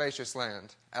good and spacious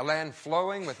land, a land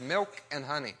flowing with milk and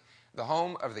honey, the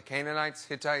home of the Canaanites,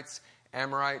 Hittites,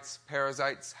 Amorites,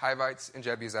 Perizzites, Hivites, and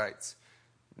Jebusites.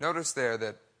 Notice there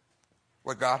that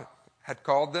what God had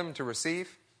called them to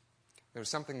receive, there was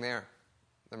something there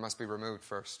that must be removed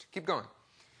first. Keep going.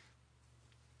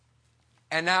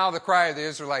 And now the cry of the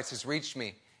Israelites has reached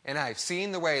me, and I have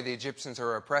seen the way the Egyptians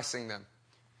are oppressing them.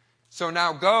 So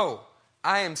now go,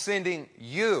 I am sending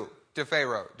you to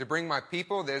Pharaoh to bring my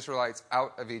people, the Israelites,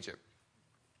 out of Egypt.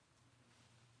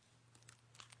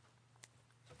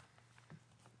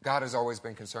 God has always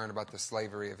been concerned about the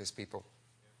slavery of His people.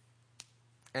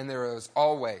 And there has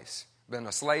always been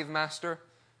a slave master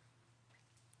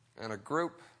and a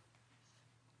group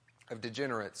of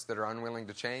degenerates that are unwilling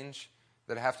to change,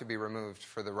 that have to be removed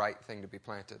for the right thing to be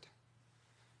planted.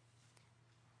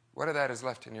 What of that is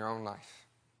left in your own life?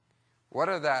 What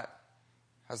of that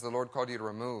has the Lord called you to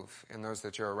remove in those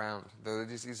that you're around?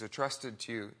 These are trusted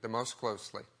to you the most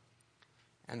closely.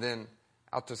 And then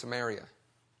out to Samaria.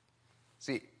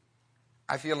 See,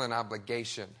 I feel an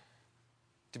obligation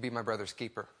to be my brother's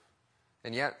keeper.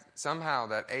 And yet, somehow,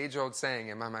 that age-old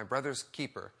saying, am I my brother's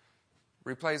keeper,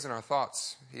 replays in our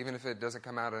thoughts, even if it doesn't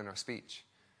come out in our speech.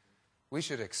 We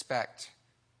should expect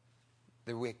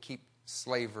that we keep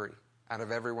slavery out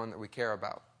of everyone that we care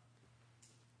about.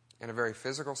 In a very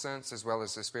physical sense as well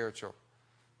as a spiritual.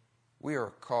 We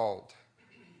are called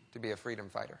to be a freedom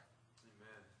fighter.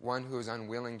 Amen. One who is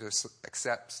unwilling to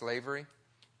accept slavery,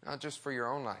 not just for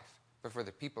your own life, but for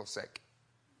the people's sake.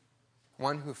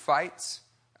 One who fights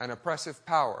an oppressive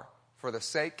power for the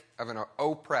sake of an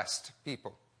oppressed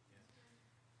people.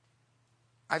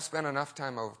 I've spent enough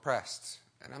time oppressed,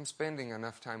 and I'm spending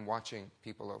enough time watching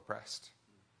people oppressed.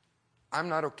 I'm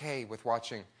not okay with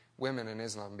watching women in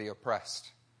Islam be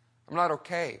oppressed. I'm not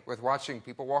okay with watching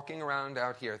people walking around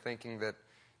out here thinking that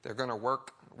they're going to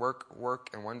work,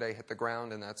 and one day hit the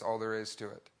ground, and that's all there is to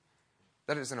it.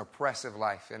 That is an oppressive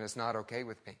life, and it's not okay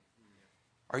with me.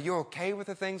 Are you okay with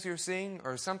the things you're seeing,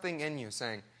 or is something in you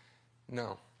saying,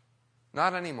 no,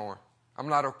 not anymore. I'm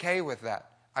not okay with that.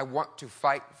 I want to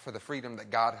fight for the freedom that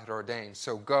God had ordained.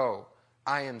 So go.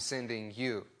 I am sending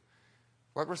you.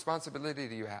 What responsibility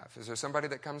do you have? Is there somebody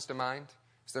that comes to mind?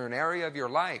 Is there an area of your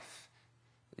life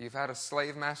that you've had a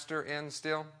slave master in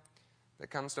still that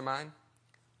comes to mind?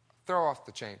 Throw off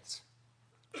the chains.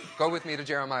 Go with me to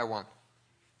Jeremiah 1.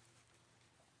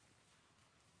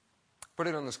 Put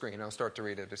it on the screen. I'll start to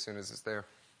read it as soon as it's there.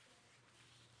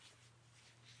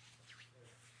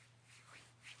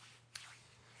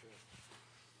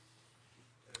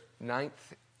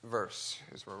 Ninth verse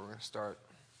is where we're going to start.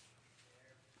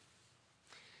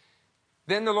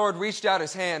 Then the Lord reached out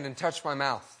His hand and touched my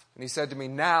mouth. And He said to me,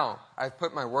 now I've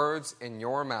put my words in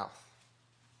your mouth.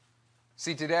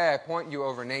 See, today I appoint you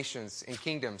over nations and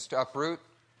kingdoms to uproot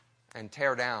and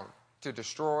tear down, to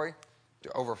destroy,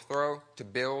 to overthrow, to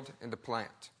build, and to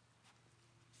plant.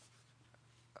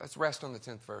 Let's rest on the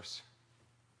 10th verse.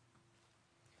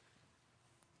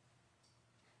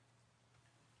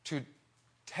 To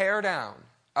tear down,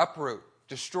 uproot,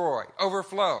 destroy,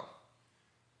 overflow,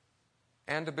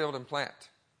 and to build and plant.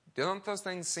 Don't those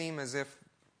things seem as if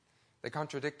they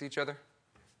contradict each other?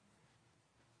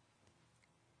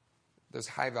 Those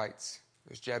Hivites,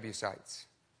 those Jebusites.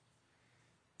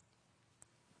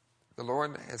 The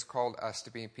Lord has called us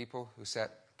to be people who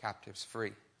set captives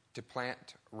free, to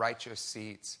plant righteous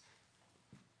seeds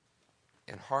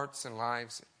in hearts and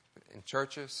lives, in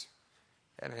churches,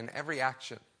 and in every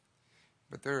action.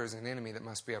 But there is an enemy that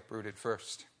must be uprooted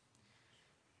first.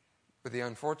 But the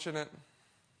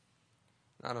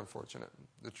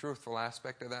the truthful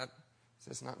aspect of that is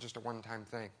it's not just a one-time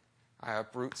thing. I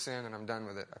uproot sin and I'm done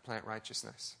with it. I plant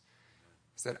righteousness.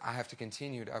 It's that I have to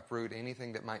continue to uproot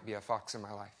anything that might be a fox in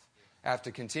my life. I have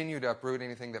to continue to uproot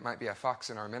anything that might be a fox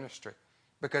in our ministry.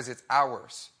 Because it's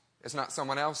ours. It's not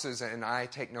someone else's, and I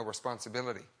take no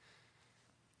responsibility.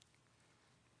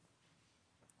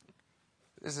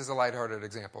 This is a lighthearted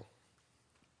example.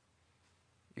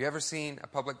 You ever seen a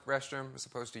public restroom as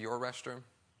opposed to your restroom?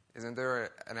 Isn't there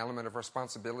an element of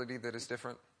responsibility that is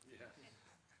different? Yeah.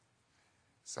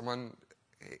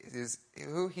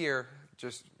 Who here,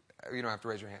 just, you don't have to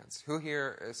raise your hands. Who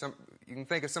here, you can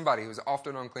think of somebody who's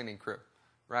often on cleaning crew,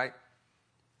 right?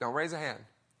 Don't raise a hand.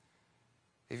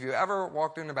 If you ever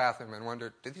walked in a bathroom and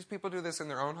wondered, did these people do this in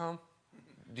their own home?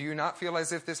 Do you not feel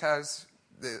as if this has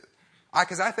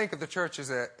because I think of the church as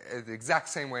the exact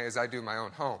same way as I do my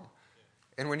own home.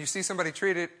 And when you see somebody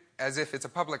treat it as if it's a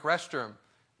public restroom,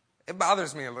 it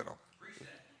bothers me a little.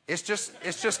 It's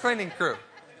just cleaning crew.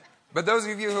 But those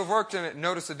of you who have worked in it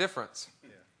notice a difference.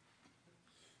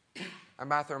 A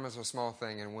bathroom is a small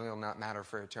thing and will not matter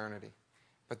for eternity.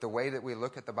 But the way that we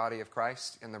look at the body of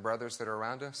Christ and the brothers that are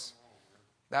around us,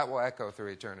 that will echo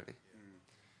through eternity.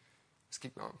 Let's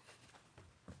keep going.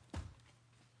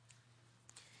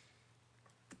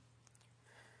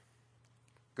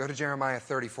 Go to Jeremiah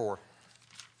 34.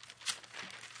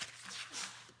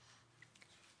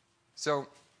 So,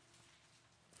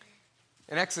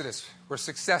 in Exodus, we're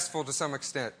successful to some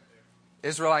extent.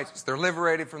 Israelites, they're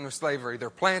liberated from their slavery. They're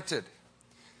planted.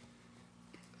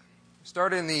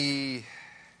 Start in the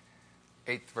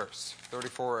 8th verse.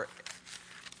 34,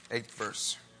 8th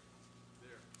verse.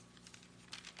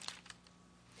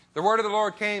 The word of the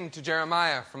Lord came to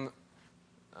Jeremiah from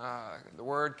the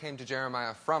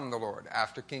Lord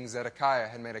after King Zedekiah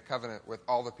had made a covenant with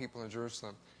all the people in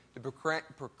Jerusalem to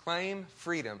proclaim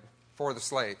freedom for the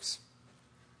slaves.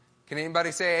 Can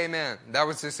anybody say amen? That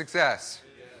was a success.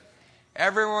 Yes.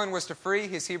 Everyone was to free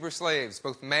his Hebrew slaves,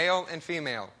 both male and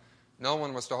female. No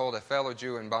one was to hold a fellow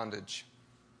Jew in bondage.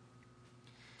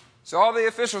 So all the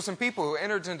officials and people who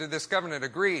entered into this covenant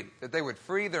agreed that they would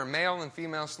free their male and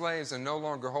female slaves and no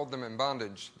longer hold them in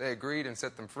bondage. They agreed and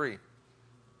set them free.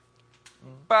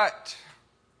 But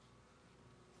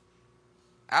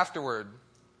afterward,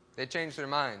 they changed their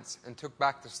minds and took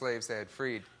back the slaves they had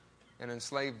freed and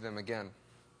enslaved them again.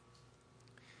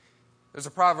 There's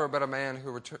a proverb about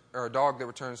a dog that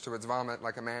returns to its vomit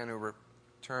like a man who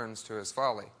returns to his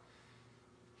folly.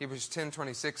 Hebrews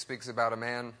 10:26 speaks about a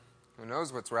man who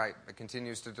knows what's right but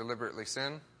continues to deliberately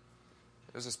sin.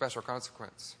 There's a special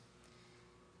consequence.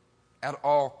 At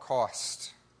all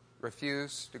cost,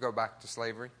 refuse to go back to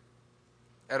slavery.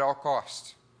 At all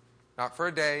cost. Not for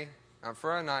a day, not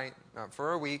for a night, not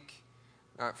for a week,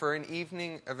 not for an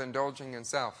evening of indulging in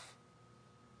self.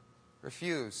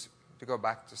 Refuse to go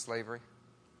back to slavery.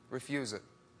 Refuse it.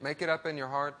 Make it up in your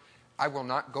heart. I will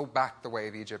not go back the way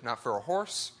of Egypt. Not for a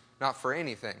horse, not for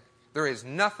anything. There is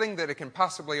nothing that it can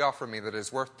possibly offer me that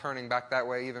is worth turning back that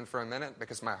way even for a minute,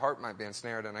 because my heart might be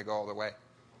ensnared and I go all the way.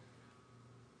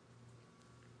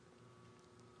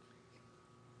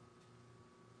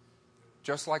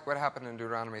 Just like what happened in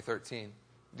Deuteronomy 13.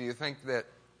 Do you think that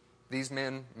these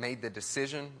men made the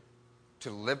decision to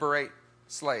liberate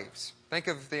slaves? Think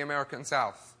of the American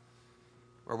South,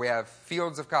 where we have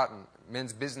fields of cotton.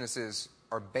 Men's businesses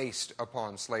are based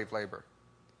upon slave labor.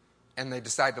 And they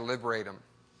decide to liberate them.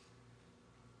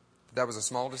 That was a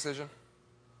small decision?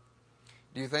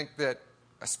 Do you think that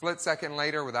a split second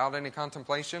later, without any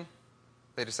contemplation,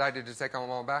 they decided to take them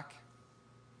all back?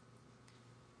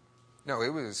 No, it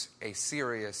was a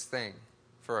serious thing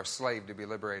for a slave to be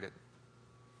liberated.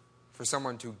 For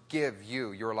someone to give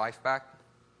you your life back,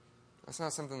 that's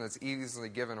not something that's easily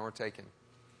given or taken.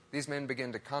 These men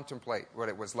begin to contemplate what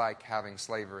it was like having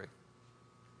slavery.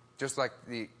 Just like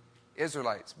the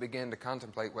Israelites began to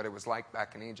contemplate what it was like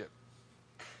back in Egypt.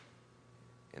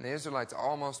 And the Israelites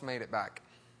almost made it back.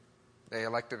 They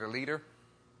elected a leader.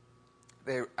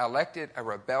 They elected a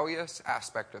rebellious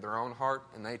aspect of their own heart,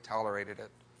 and they tolerated it.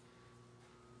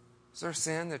 Is there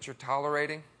sin that you're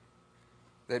tolerating?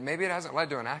 That maybe it hasn't led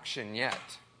to an action yet.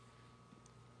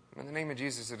 In the name of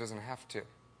Jesus, it doesn't have to.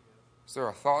 Is there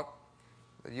a thought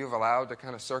that you've allowed to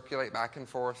kind of circulate back and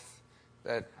forth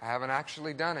that I haven't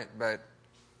actually done it, but,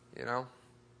 it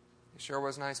sure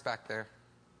was nice back there.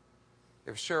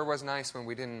 It sure was nice when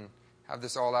we didn't have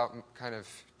this all-out kind of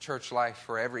church life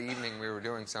where every evening we were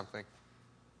doing something.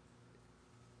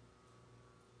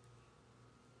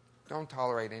 Don't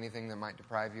tolerate anything that might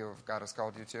deprive you of what God has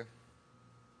called you to.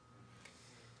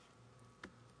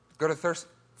 Go to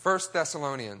 1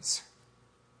 Thessalonians,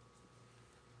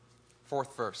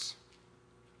 4th verse.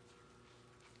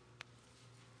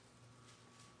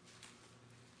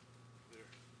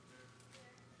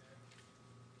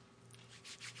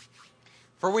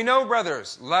 For we know,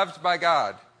 brothers, loved by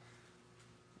God.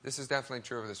 This is definitely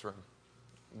true of this room.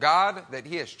 God, that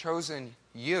He has chosen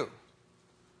you.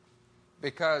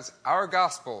 Because our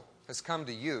gospel has come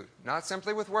to you, not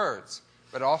simply with words,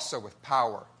 but also with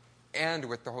power and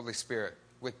with the Holy Spirit,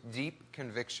 with deep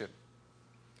conviction.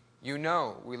 You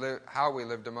know how we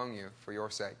lived among you for your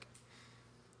sake.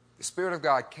 The Spirit of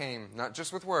God came not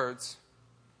just with words,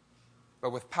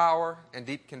 but with power and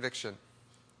deep conviction.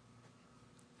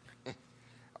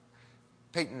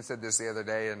 Peyton said this the other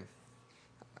day, and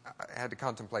I had to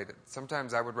contemplate it.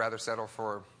 Sometimes I would rather settle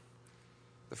for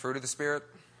the fruit of the Spirit,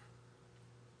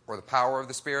 or the power of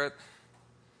the Spirit,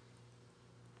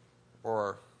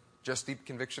 or just deep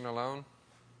conviction alone.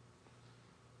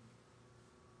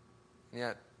 And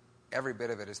yet, every bit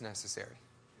of it is necessary.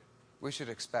 We should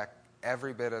expect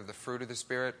every bit of the fruit of the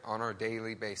Spirit on our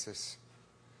daily basis.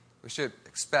 We should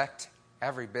expect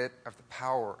every bit of the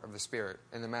power of the Spirit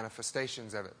and the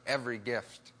manifestations of it, every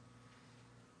gift.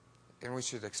 And we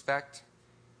should expect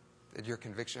that your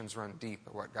convictions run deep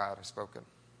of what God has spoken.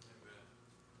 Amen.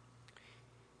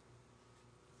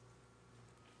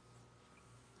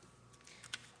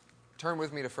 Turn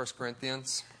with me to 1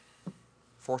 Corinthians,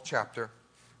 4th chapter.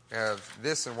 We have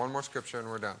this and one more scripture and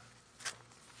we're done.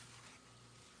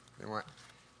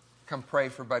 Come pray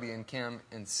for Buddy and Kim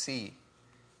and see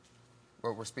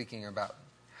what we're speaking about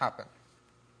happen.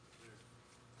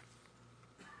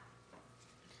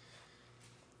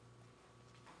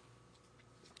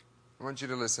 I want you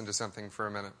to listen to something for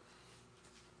a minute.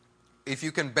 If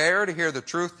you can bear to hear the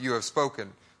truth you have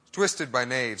spoken, twisted by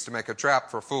knaves to make a trap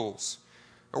for fools,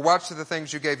 or watch the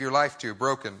things you gave your life to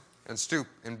broken, and stoop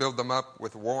and build them up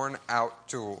with worn-out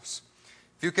tools.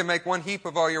 If you can make one heap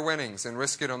of all your winnings and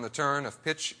risk it on the turn of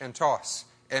pitch and toss,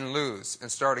 and lose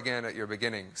and start again at your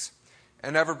beginnings,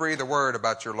 and never breathe a word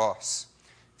about your loss.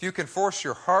 If you can force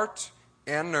your heart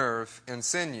and nerve and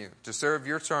sinew to serve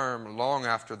your term long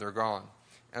after they're gone,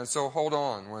 and so hold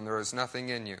on when there is nothing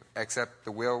in you except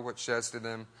the will which says to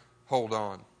them, hold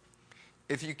on.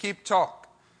 If you keep talk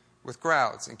with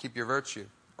crowds and keep your virtue,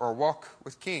 or walk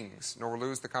with kings, nor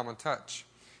lose the common touch,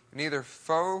 neither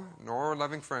foe nor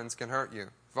loving friends can hurt you,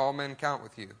 if all men count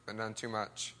with you, but none too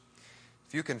much.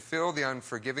 If you can fill the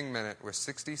unforgiving minute with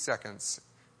 60 seconds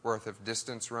worth of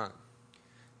distance run,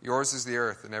 yours is the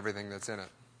earth and everything that's in it.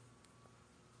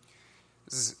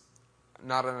 This is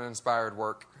not an inspired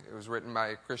work. It was written by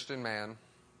a Christian man,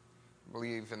 I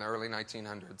believe in the early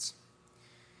 1900s.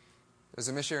 There's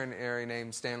a missionary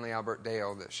named Stanley Albert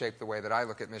Dale that shaped the way that I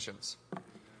look at missions.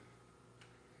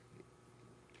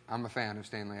 I'm a fan of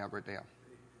Stanley Albert Dale.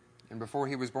 And before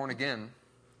he was born again,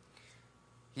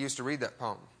 he used to read that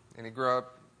poem. And he grew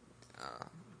up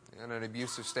in an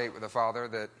abusive state with a father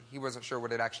that he wasn't sure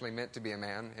what it actually meant to be a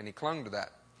man, and he clung to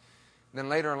that. Then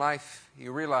later in life, he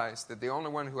realized that the only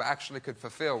one who actually could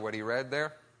fulfill what he read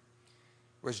there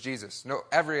was Jesus. No,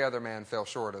 every other man fell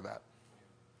short of that.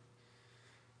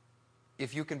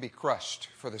 If you can be crushed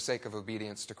for the sake of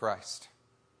obedience to Christ,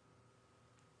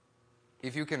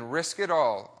 if you can risk it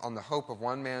all on the hope of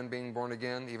one man being born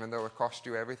again, even though it cost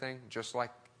you everything, just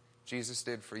like Jesus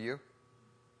did for you,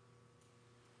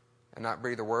 and not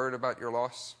breathe a word about your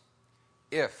loss,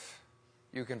 if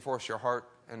you can force your heart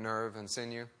and nerve and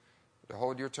sinew to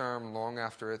hold your term long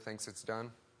after it thinks it's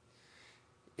done,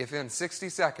 if in 60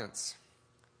 seconds,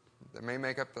 that may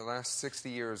make up the last 60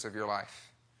 years of your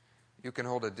life, you can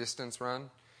hold a distance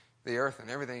run, the earth and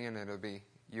everything in it will be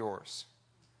yours.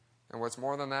 And what's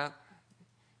more than that,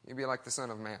 you'll be like the Son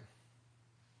of Man.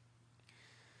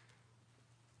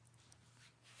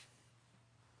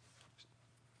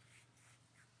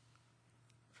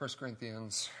 First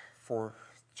Corinthians 4th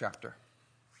chapter.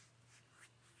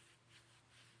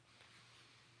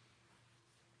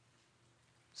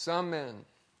 Some men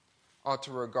ought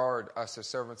to regard us as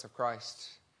servants of Christ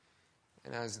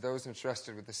and as those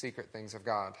entrusted with the secret things of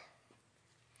God.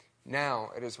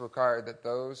 Now it is required that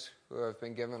those who have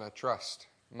been given a trust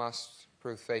must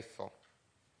prove faithful.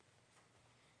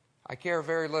 I care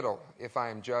very little if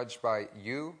I am judged by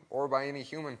you or by any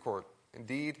human court.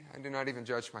 Indeed, I do not even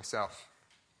judge myself.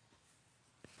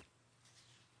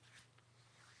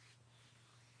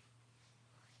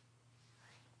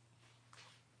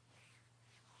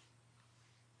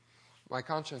 My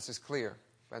conscience is clear,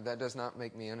 but that does not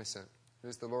make me innocent. It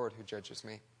is the Lord who judges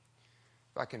me.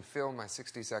 If I can fill my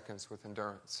 60 seconds with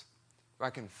endurance, if I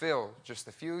can fill just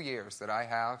the few years that I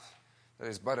have, that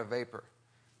is but a vapor,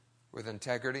 with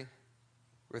integrity,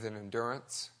 with an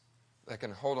endurance that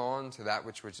can hold on to that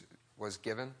which was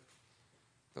given,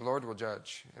 the Lord will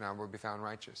judge, and I will be found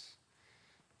righteous.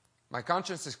 My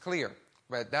conscience is clear,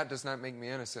 but that does not make me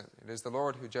innocent. It is the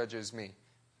Lord who judges me.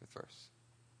 Fifth verse.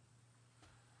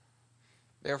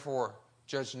 Therefore,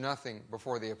 judge nothing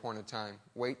before the appointed time.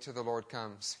 Wait till the Lord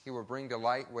comes. He will bring to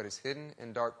light what is hidden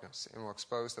in darkness and will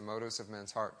expose the motives of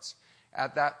men's hearts.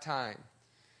 At that time,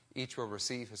 each will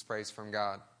receive his praise from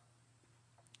God.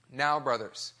 Now,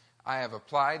 brothers, I have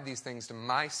applied these things to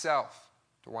myself,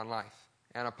 to one life,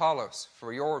 and Apollos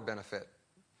for your benefit,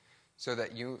 so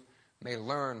that you may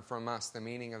learn from us the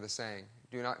meaning of the saying,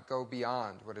 do not go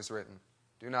beyond what is written.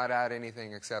 Do not add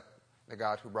anything except the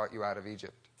God who brought you out of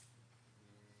Egypt.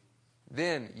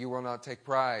 Then you will not take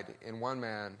pride in one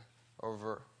man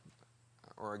over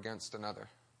or against another.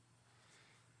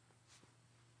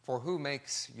 For who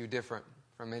makes you different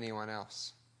from anyone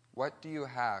else? What do you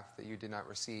have that you did not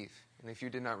receive? And if you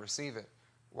did not receive it,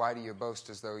 why do you boast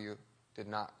as though you did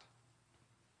not?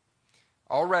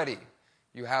 Already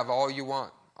you have all you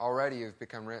want. Already you've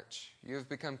become rich. You have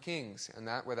become kings, and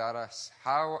that without us.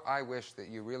 How I wish that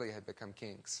you really had become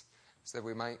kings, so that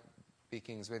we might be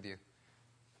kings with you.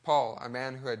 Paul, a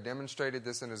man who had demonstrated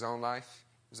this in his own life,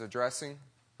 was addressing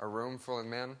a room full of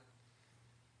men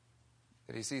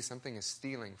that he sees something is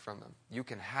stealing from them. You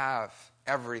can have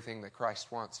everything that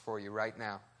Christ wants for you right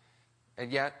now.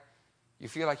 And yet, you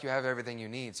feel like you have everything you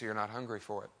need, so you're not hungry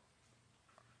for it.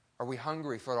 Are we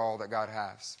hungry for all that God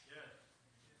has?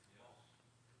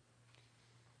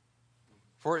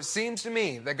 For it seems to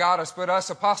me that God has put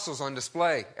us apostles on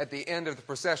display at the end of the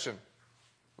procession,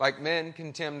 like men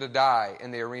condemned to die in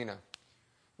the arena.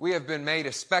 We have been made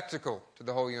a spectacle to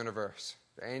the whole universe,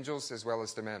 to angels as well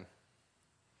as to men.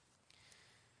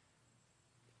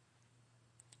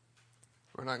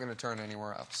 We're not going to turn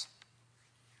anywhere else.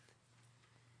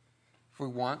 If we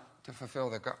want to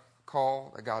fulfill the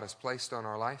call that God has placed on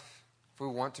our life, if we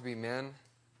want to be men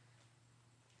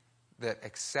that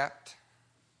accept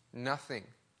nothing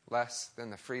less than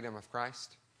the freedom of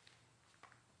Christ,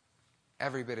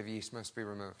 every bit of yeast must be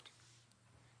removed.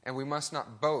 And we must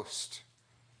not boast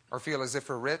or feel as if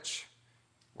we're rich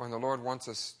when the Lord wants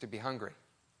us to be hungry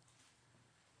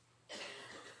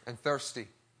and thirsty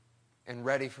and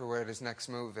ready for what his next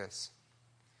move is.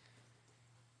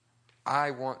 I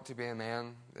want to be a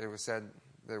man that it was said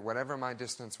that whatever my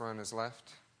distance run is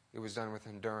left, it was done with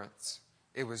endurance.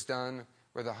 It was done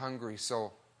with a hungry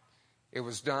soul. It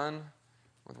was done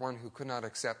with one who could not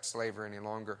accept slavery any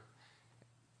longer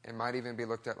and might even be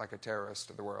looked at like a terrorist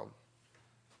of the world.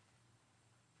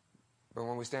 But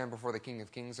when we stand before the King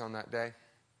of Kings on that day,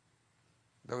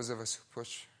 those of us who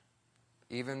push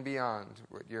even beyond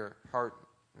what your heart,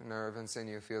 nerve, and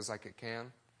sinew feels like it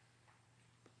can,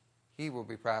 he will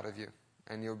be proud of you,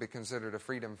 and you'll be considered a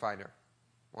freedom fighter,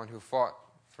 one who fought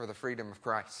for the freedom of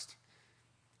Christ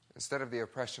instead of the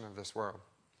oppression of this world.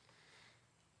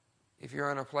 If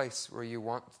you're in a place where you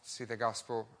want to see the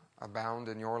gospel abound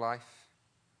in your life,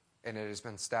 and it has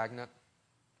been stagnant,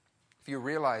 if you're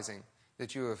realizing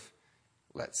that you have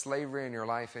let slavery in your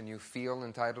life and you feel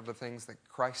entitled to things that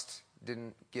Christ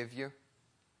didn't give you,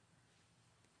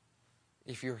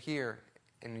 if you're here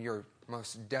and your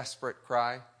most desperate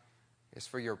cry is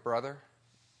for your brother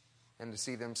and to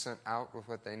see them sent out with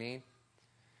what they need,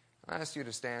 I ask you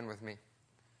to stand with me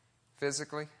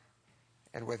physically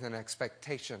and with an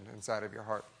expectation inside of your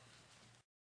heart.